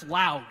culture that's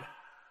loud.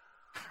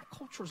 Our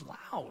culture's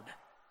loud.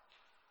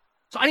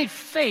 So I need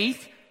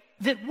faith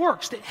that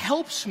works, that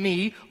helps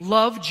me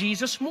love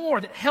Jesus more,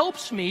 that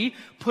helps me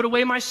put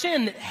away my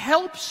sin, that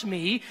helps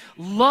me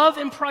love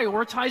and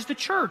prioritize the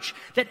church,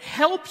 that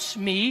helps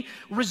me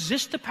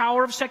resist the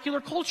power of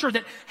secular culture,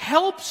 that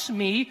helps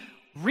me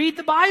read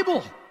the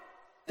Bible,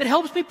 that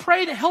helps me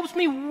pray, that helps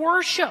me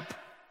worship.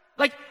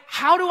 Like,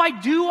 how do I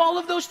do all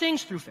of those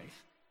things? Through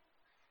faith.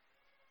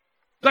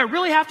 Do I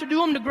really have to do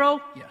them to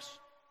grow? Yes.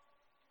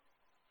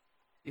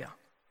 Yeah.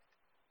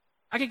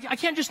 I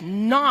can't just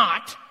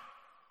not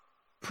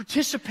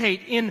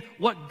participate in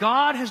what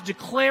God has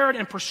declared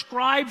and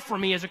prescribed for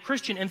me as a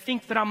Christian and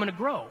think that I'm going to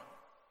grow.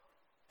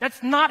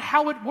 That's not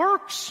how it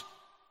works.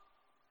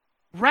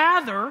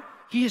 Rather,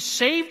 He has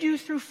saved you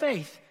through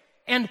faith,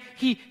 and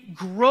He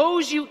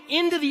grows you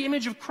into the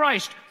image of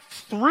Christ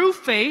through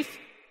faith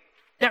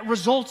that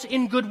results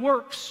in good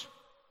works,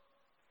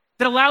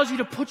 that allows you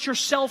to put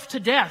yourself to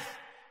death,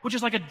 which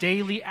is like a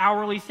daily,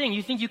 hourly thing.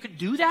 You think you could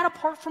do that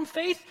apart from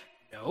faith?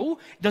 No.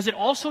 Does it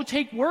also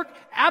take work?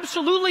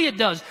 Absolutely it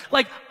does.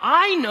 Like,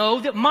 I know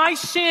that my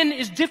sin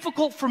is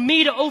difficult for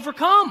me to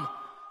overcome.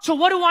 So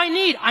what do I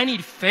need? I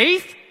need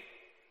faith,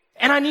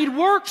 and I need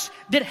works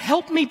that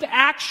help me to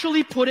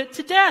actually put it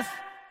to death.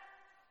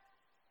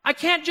 I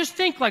can't just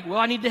think like, well,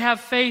 I need to have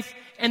faith,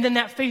 and then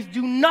that faith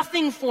do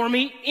nothing for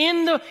me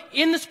in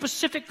the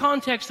specific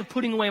context of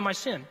putting away my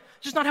sin.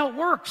 It's just not how it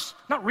works.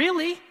 Not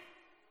really.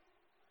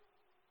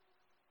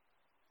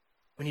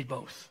 We need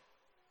both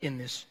in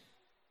this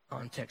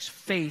context.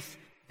 Faith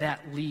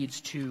that leads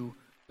to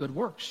good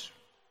works.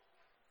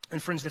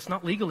 And friends, that's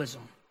not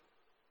legalism.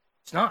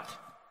 It's not.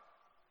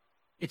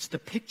 It's the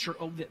picture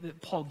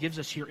that Paul gives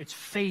us here. It's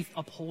faith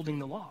upholding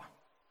the law.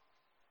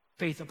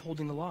 Faith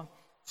upholding the law.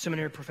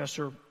 Seminary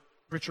professor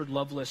Richard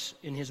Lovelace,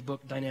 in his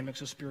book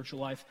Dynamics of Spiritual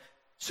Life,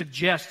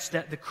 suggests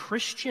that the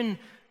Christian,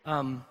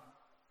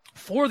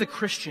 for the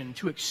Christian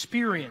to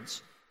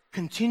experience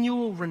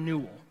continual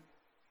renewal,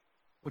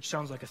 which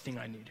sounds like a thing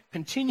I need,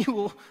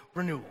 continual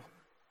renewal,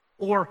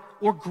 or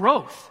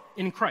growth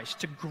in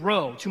Christ, to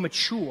grow, to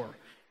mature.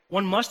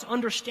 One must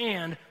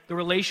understand the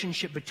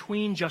relationship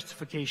between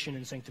justification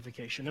and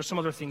sanctification. There's some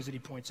other things that he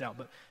points out,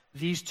 but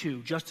these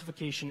two,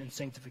 justification and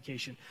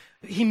sanctification.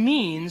 He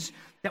means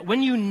that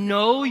when you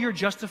know you're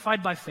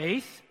justified by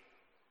faith,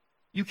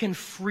 you can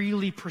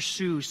freely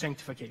pursue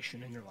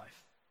sanctification in your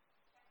life.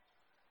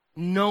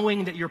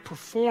 Knowing that your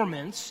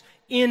performance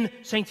in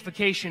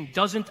sanctification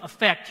doesn't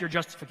affect your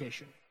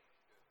justification.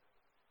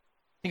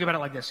 Think about it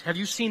like this. Have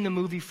you seen the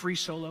movie Free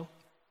Solo?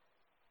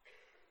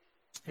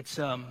 It's,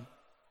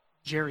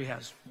 Jerry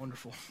has.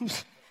 Wonderful.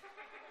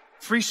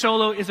 Free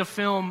Solo is a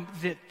film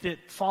that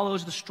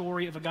follows the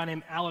story of a guy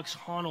named Alex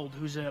Honnold,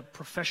 who's a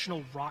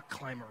professional rock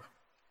climber.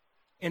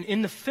 And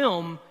in the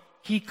film,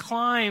 he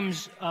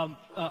climbs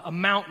a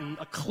mountain,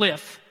 a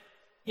cliff,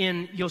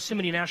 in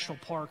Yosemite National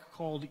Park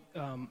called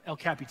El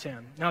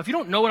Capitan. Now, if you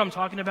don't know what I'm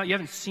talking about, you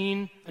haven't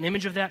seen an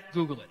image of that,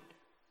 Google it.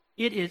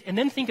 It is, and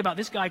then think about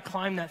this guy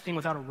climbed that thing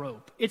without a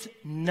rope. It's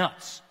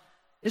nuts.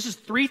 This is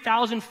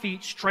 3,000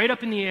 feet straight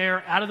up in the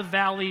air out of the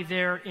valley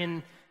there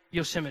in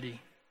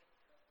Yosemite.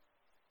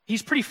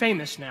 He's pretty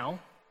famous now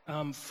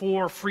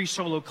for free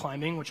solo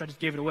climbing, which I just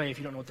gave it away if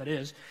you don't know what that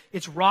is.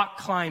 It's rock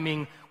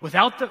climbing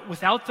without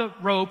the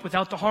rope,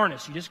 without the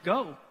harness. You just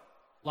go.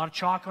 A lot of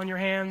chalk on your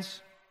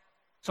hands,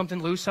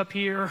 something loose up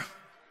here,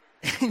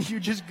 and you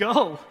just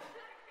go.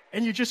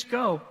 And you just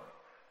go.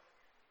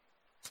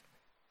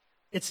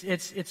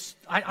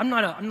 I'm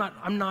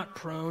not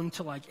prone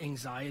to like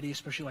anxiety,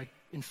 especially like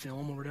in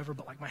film or whatever,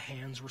 but like my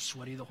hands were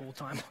sweaty the whole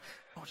time.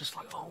 I was just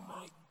like, oh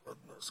my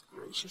goodness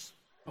gracious.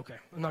 Okay,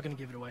 I'm not going to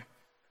give it away.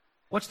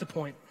 What's the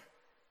point?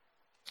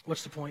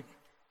 What's the point?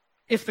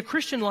 If the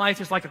Christian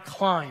life is like a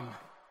climb,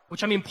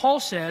 which I mean, Paul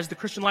says the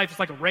Christian life is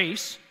like a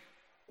race,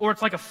 or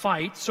it's like a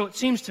fight, so it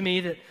seems to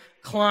me that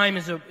climb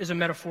is a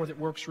metaphor that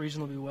works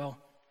reasonably well.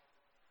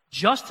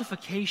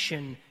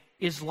 Justification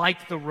is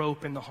like the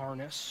rope and the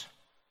harness.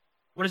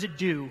 What does it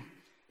do?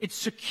 It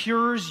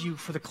secures you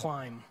for the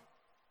climb.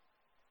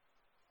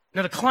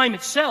 Now, the climb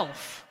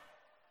itself,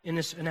 in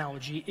this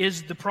analogy,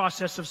 is the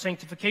process of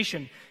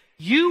sanctification.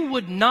 You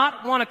would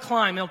not want to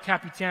climb El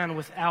Capitan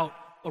without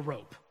a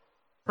rope.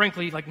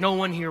 Frankly, like no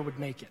one here would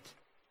make it.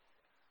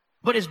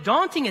 But as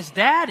daunting as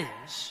that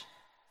is,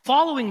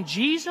 following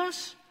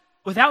Jesus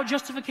without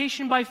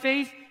justification by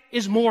faith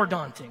is more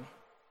daunting.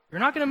 You're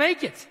not going to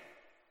make it.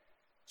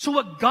 So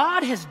what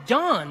God has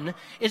done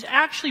is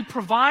actually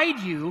provide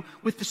you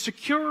with the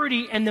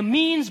security and the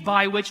means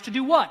by which to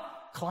do what?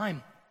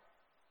 Climb.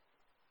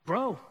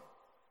 Grow.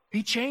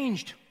 Be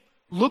changed.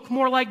 Look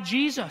more like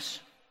Jesus.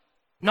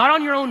 Not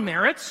on your own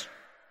merits.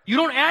 You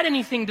don't add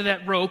anything to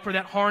that rope or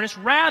that harness.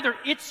 Rather,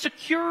 it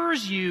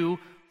secures you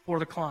for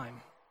the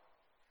climb.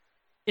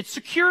 It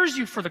secures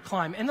you for the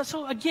climb. And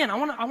so again, I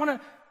want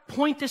to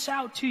point this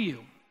out to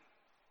you.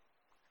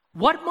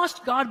 What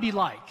must God be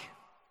like?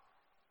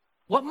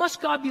 What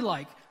must God be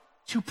like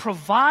to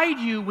provide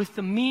you with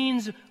the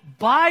means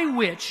by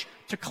which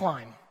to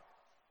climb?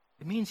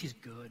 It means He's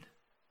good,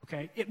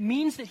 okay? It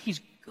means that He's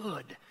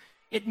good.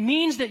 It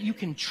means that you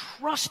can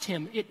trust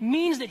Him. It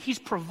means that He's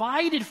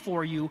provided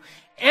for you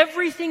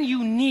everything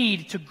you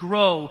need to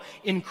grow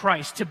in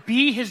Christ, to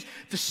be His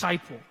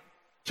disciple,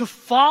 to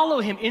follow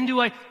Him into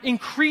an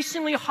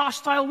increasingly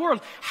hostile world.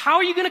 How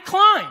are you going to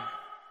climb?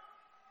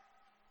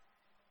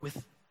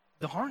 With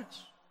the harness.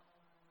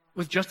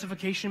 With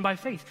justification by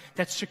faith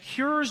that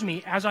secures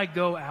me as I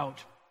go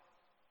out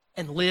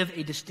and live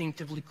a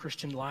distinctively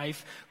Christian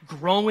life,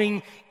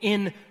 growing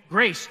in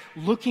grace,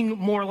 looking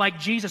more like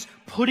Jesus,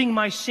 putting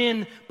my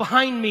sin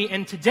behind me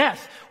and to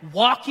death,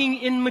 walking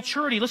in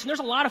maturity. Listen, there's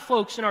a lot of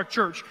folks in our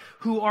church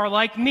who are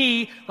like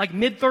me, like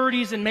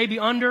mid-30s and maybe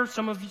under.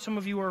 Some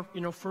of you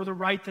are, further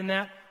right than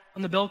that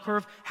on the bell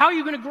curve. How are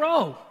you going to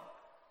grow?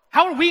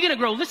 How are we going to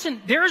grow?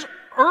 Listen, there's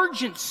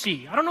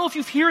urgency. I don't know if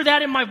you hear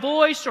that in my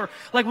voice or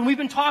like when we've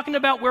been talking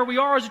about where we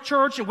are as a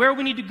church and where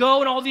we need to go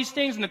and all these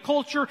things and the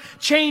culture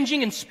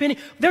changing and spinning.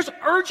 There's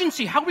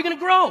urgency. How are we going to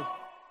grow?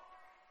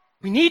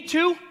 We need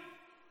to.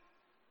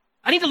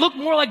 I need to look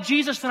more like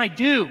Jesus than I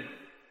do.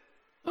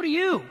 So do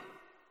you.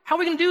 How are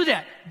we going to do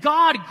that?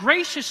 God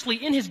graciously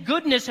in His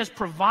goodness has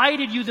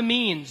provided you the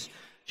means,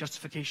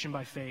 justification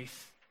by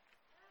faith,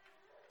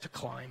 to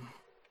climb.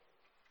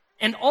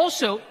 And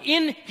also,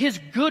 in His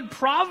good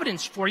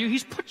providence for you,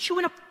 He's put you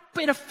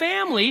in a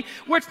family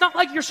where it's not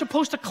like you're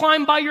supposed to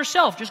climb by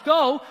yourself. Just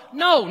go.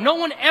 No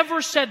one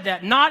ever said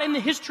that. Not in the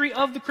history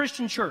of the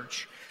Christian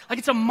church. Like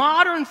it's a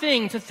modern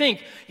thing to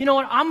think, you know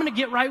what, I'm going to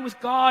get right with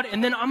God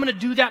and then I'm going to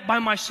do that by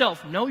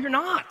myself. No, you're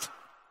not.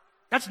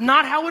 That's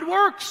not how it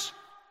works.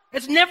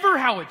 It's never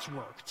how it's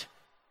worked.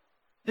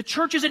 The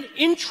church is an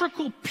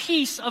integral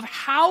piece of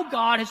how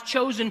God has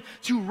chosen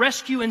to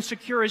rescue and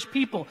secure His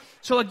people.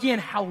 So again,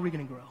 how are we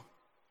going to grow?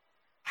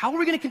 How are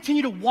we going to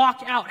continue to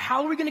walk out?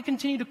 How are we going to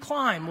continue to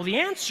climb? Well, the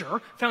answer,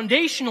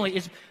 foundationally,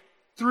 is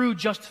through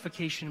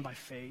justification by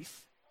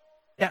faith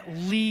that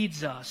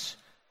leads us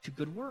to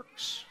good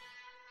works.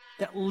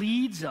 that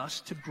leads us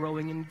to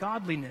growing in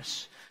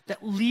godliness,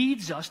 that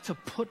leads us to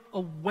put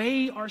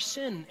away our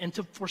sin and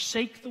to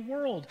forsake the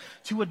world,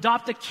 to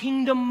adopt a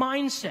kingdom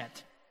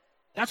mindset.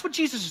 That's what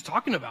Jesus is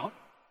talking about.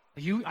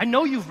 I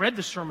know you've read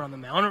the Sermon on the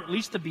Mount, or at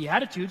least the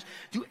Beatitudes.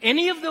 Do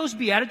any of those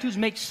Beatitudes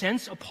make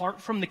sense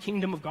apart from the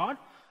kingdom of God?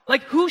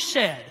 Like, who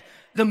said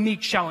the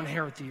meek shall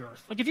inherit the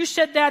earth? Like, if you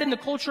said that in the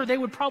culture, they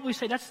would probably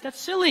say that's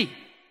silly.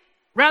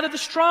 Rather, the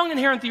strong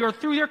inherit the earth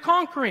through their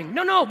conquering.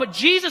 No, but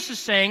Jesus is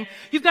saying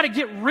you've got to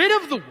get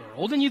rid of the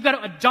world and you've got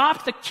to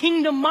adopt the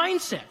kingdom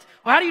mindset.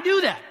 Well, how do you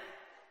do that?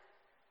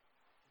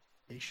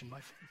 By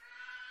faith.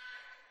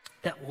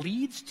 That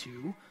leads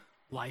to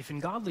life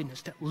and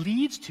godliness, that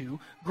leads to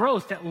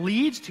growth, that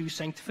leads to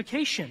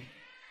sanctification.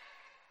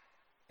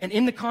 And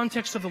in the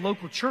context of the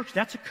local church,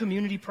 that's a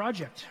community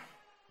project.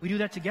 We do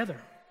that together.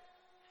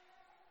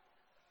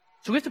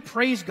 So we have to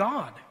praise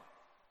God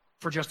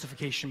for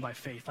justification by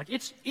faith. Like,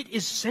 it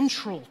is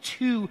central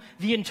to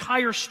the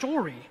entire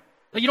story.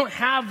 Like, you don't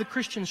have the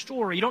Christian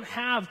story, you don't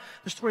have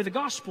the story of the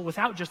gospel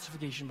without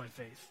justification by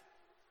faith.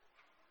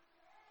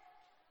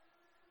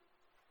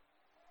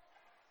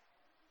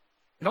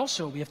 And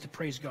also, we have to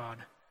praise God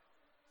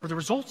for the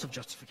results of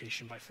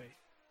justification by faith.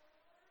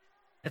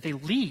 That they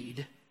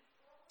lead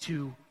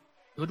to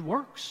good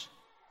works.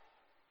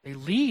 They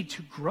lead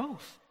to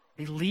growth.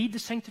 They lead to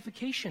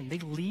sanctification. They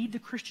lead to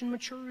Christian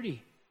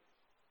maturity.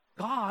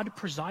 God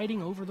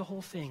presiding over the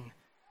whole thing,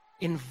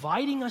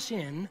 inviting us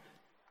in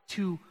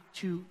to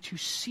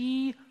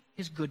see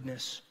his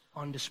goodness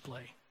on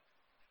display.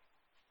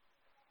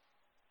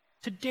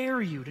 To dare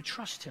you to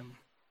trust him.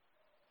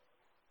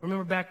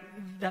 Remember back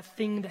that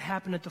thing that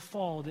happened at the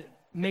fall that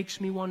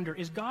makes me wonder,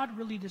 is God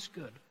really this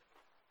good?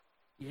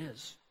 He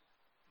is.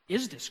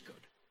 Is this good?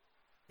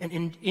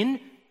 And in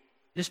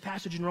this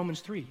passage in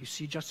Romans 3, you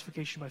see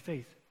justification by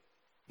faith.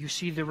 You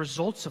see the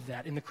results of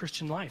that in the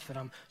Christian life, that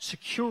I'm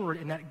secured,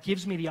 and that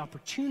gives me the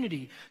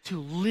opportunity to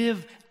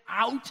live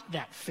out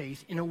that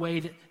faith in a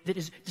way that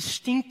is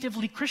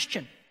distinctively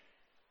Christian.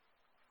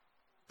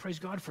 Praise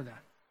God for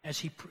that as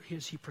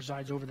he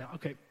presides over that.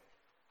 Okay,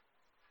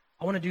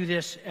 I want to do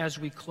this as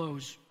we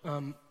close.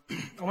 I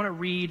want to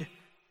read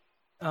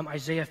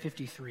Isaiah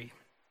 53.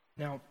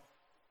 Now,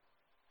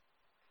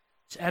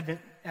 it's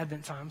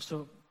Advent time,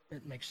 so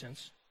it makes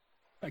sense,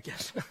 I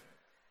guess.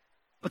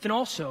 But then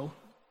also,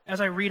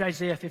 as I read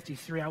Isaiah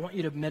 53, I want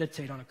you to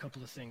meditate on a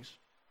couple of things.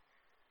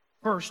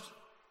 First,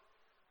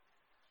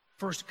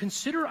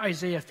 consider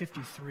Isaiah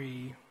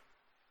 53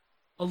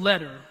 a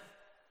letter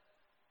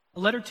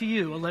to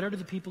you, a letter to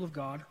the people of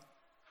God,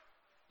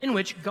 in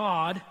which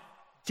God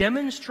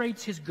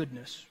demonstrates his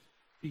goodness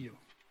to you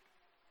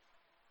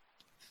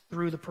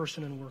through the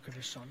person and work of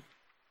his Son.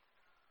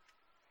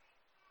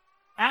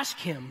 Ask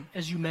him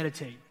as you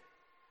meditate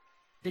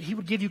that he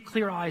would give you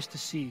clear eyes to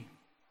see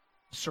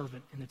the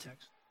servant in the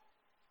text.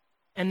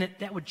 And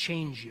that would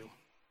change you.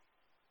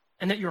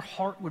 And that your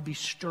heart would be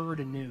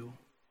stirred anew.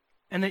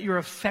 And that your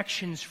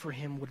affections for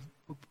him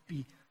would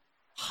be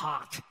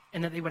hot.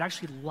 And that they would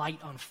actually light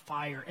on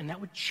fire. And that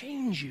would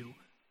change you.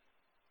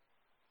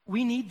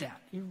 We need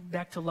that.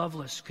 Back to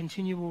Loveless,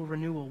 continual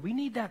renewal. We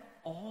need that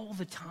all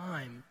the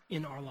time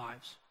in our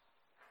lives.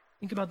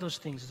 Think about those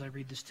things as I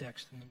read this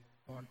text and then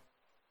move on.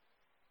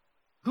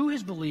 Who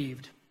has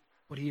believed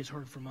what he has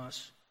heard from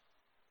us?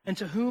 And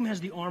to whom has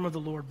the arm of the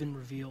Lord been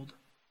revealed?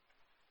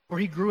 For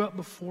he grew up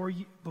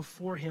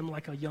before him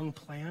like a young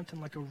plant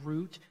and like a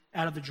root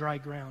out of the dry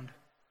ground.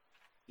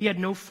 He had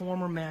no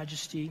form or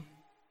majesty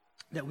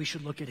that we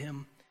should look at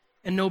him,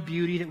 and no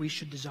beauty that we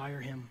should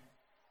desire him.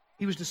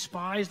 He was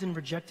despised and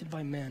rejected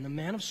by men, a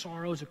man of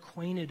sorrows,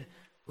 acquainted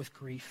with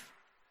grief.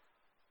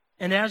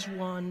 And as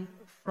one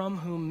from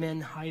whom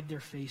men hide their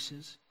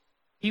faces,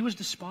 he was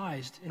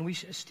despised, and we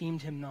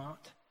esteemed him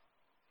not.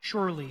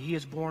 Surely he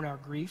has borne our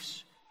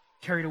griefs,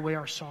 carried away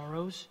our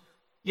sorrows.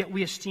 Yet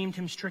we esteemed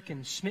him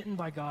stricken, smitten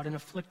by God, and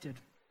afflicted.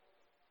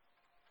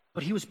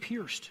 But he was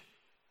pierced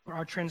for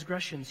our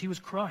transgressions. He was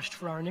crushed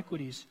for our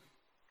iniquities.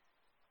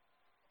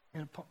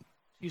 And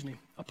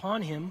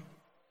upon him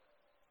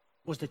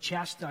was the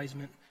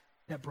chastisement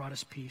that brought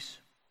us peace.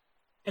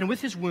 And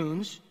with his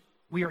wounds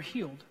we are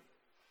healed.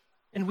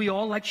 And we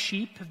all like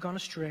sheep have gone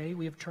astray.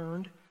 We have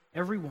turned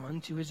every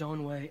one to his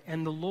own way.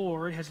 And the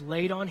Lord has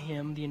laid on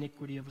him the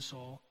iniquity of us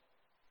all.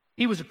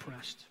 He was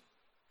oppressed.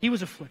 He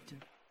was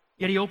afflicted.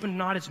 Yet he opened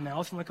not his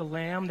mouth, and like a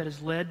lamb that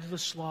is led to the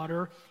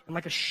slaughter, and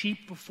like a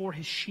sheep before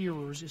his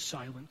shearers is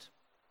silent.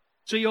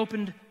 So he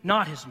opened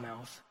not his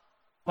mouth.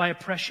 By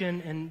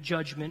oppression and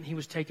judgment he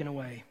was taken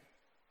away.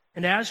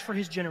 And as for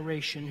his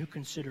generation, who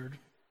considered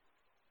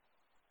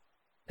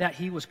that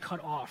he was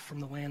cut off from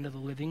the land of the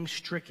living,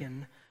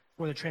 stricken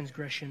for the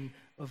transgression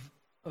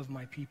of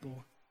my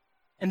people.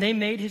 And they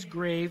made his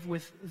grave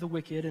with the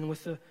wicked and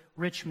with the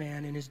rich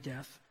man in his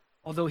death,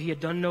 although he had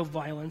done no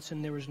violence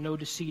and there was no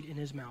deceit in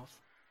his mouth.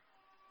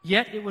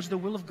 Yet it was the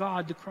will of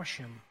God to crush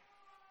him,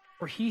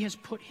 for he has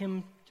put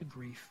him to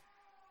grief.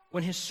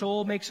 When his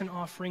soul makes an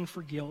offering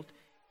for guilt,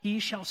 he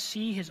shall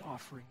see his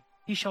offering.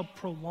 He shall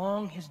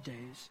prolong his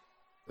days.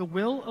 The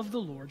will of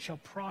the Lord shall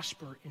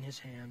prosper in his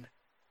hand.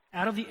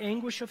 Out of the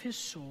anguish of his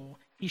soul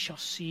he shall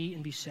see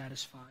and be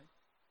satisfied.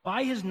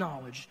 By his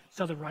knowledge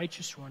shall the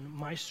righteous one,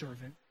 my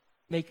servant,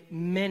 make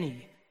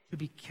many to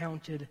be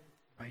counted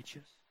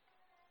righteous,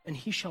 and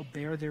he shall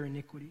bear their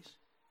iniquities.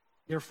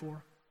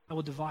 Therefore I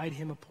will divide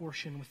him a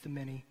portion with the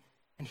many,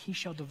 and he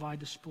shall divide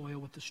the spoil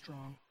with the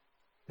strong.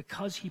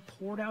 Because he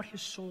poured out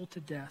his soul to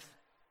death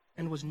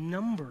and was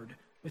numbered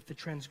with the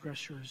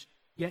transgressors,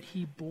 yet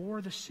he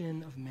bore the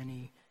sin of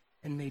many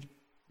and made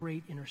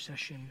great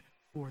intercession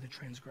for the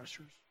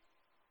transgressors.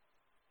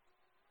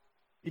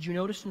 Did you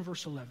notice in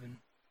verse 11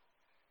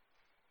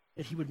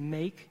 that he would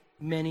make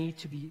many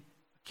to be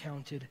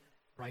counted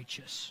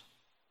righteous?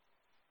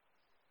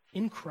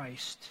 In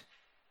Christ,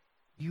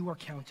 you are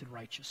counted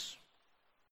righteous.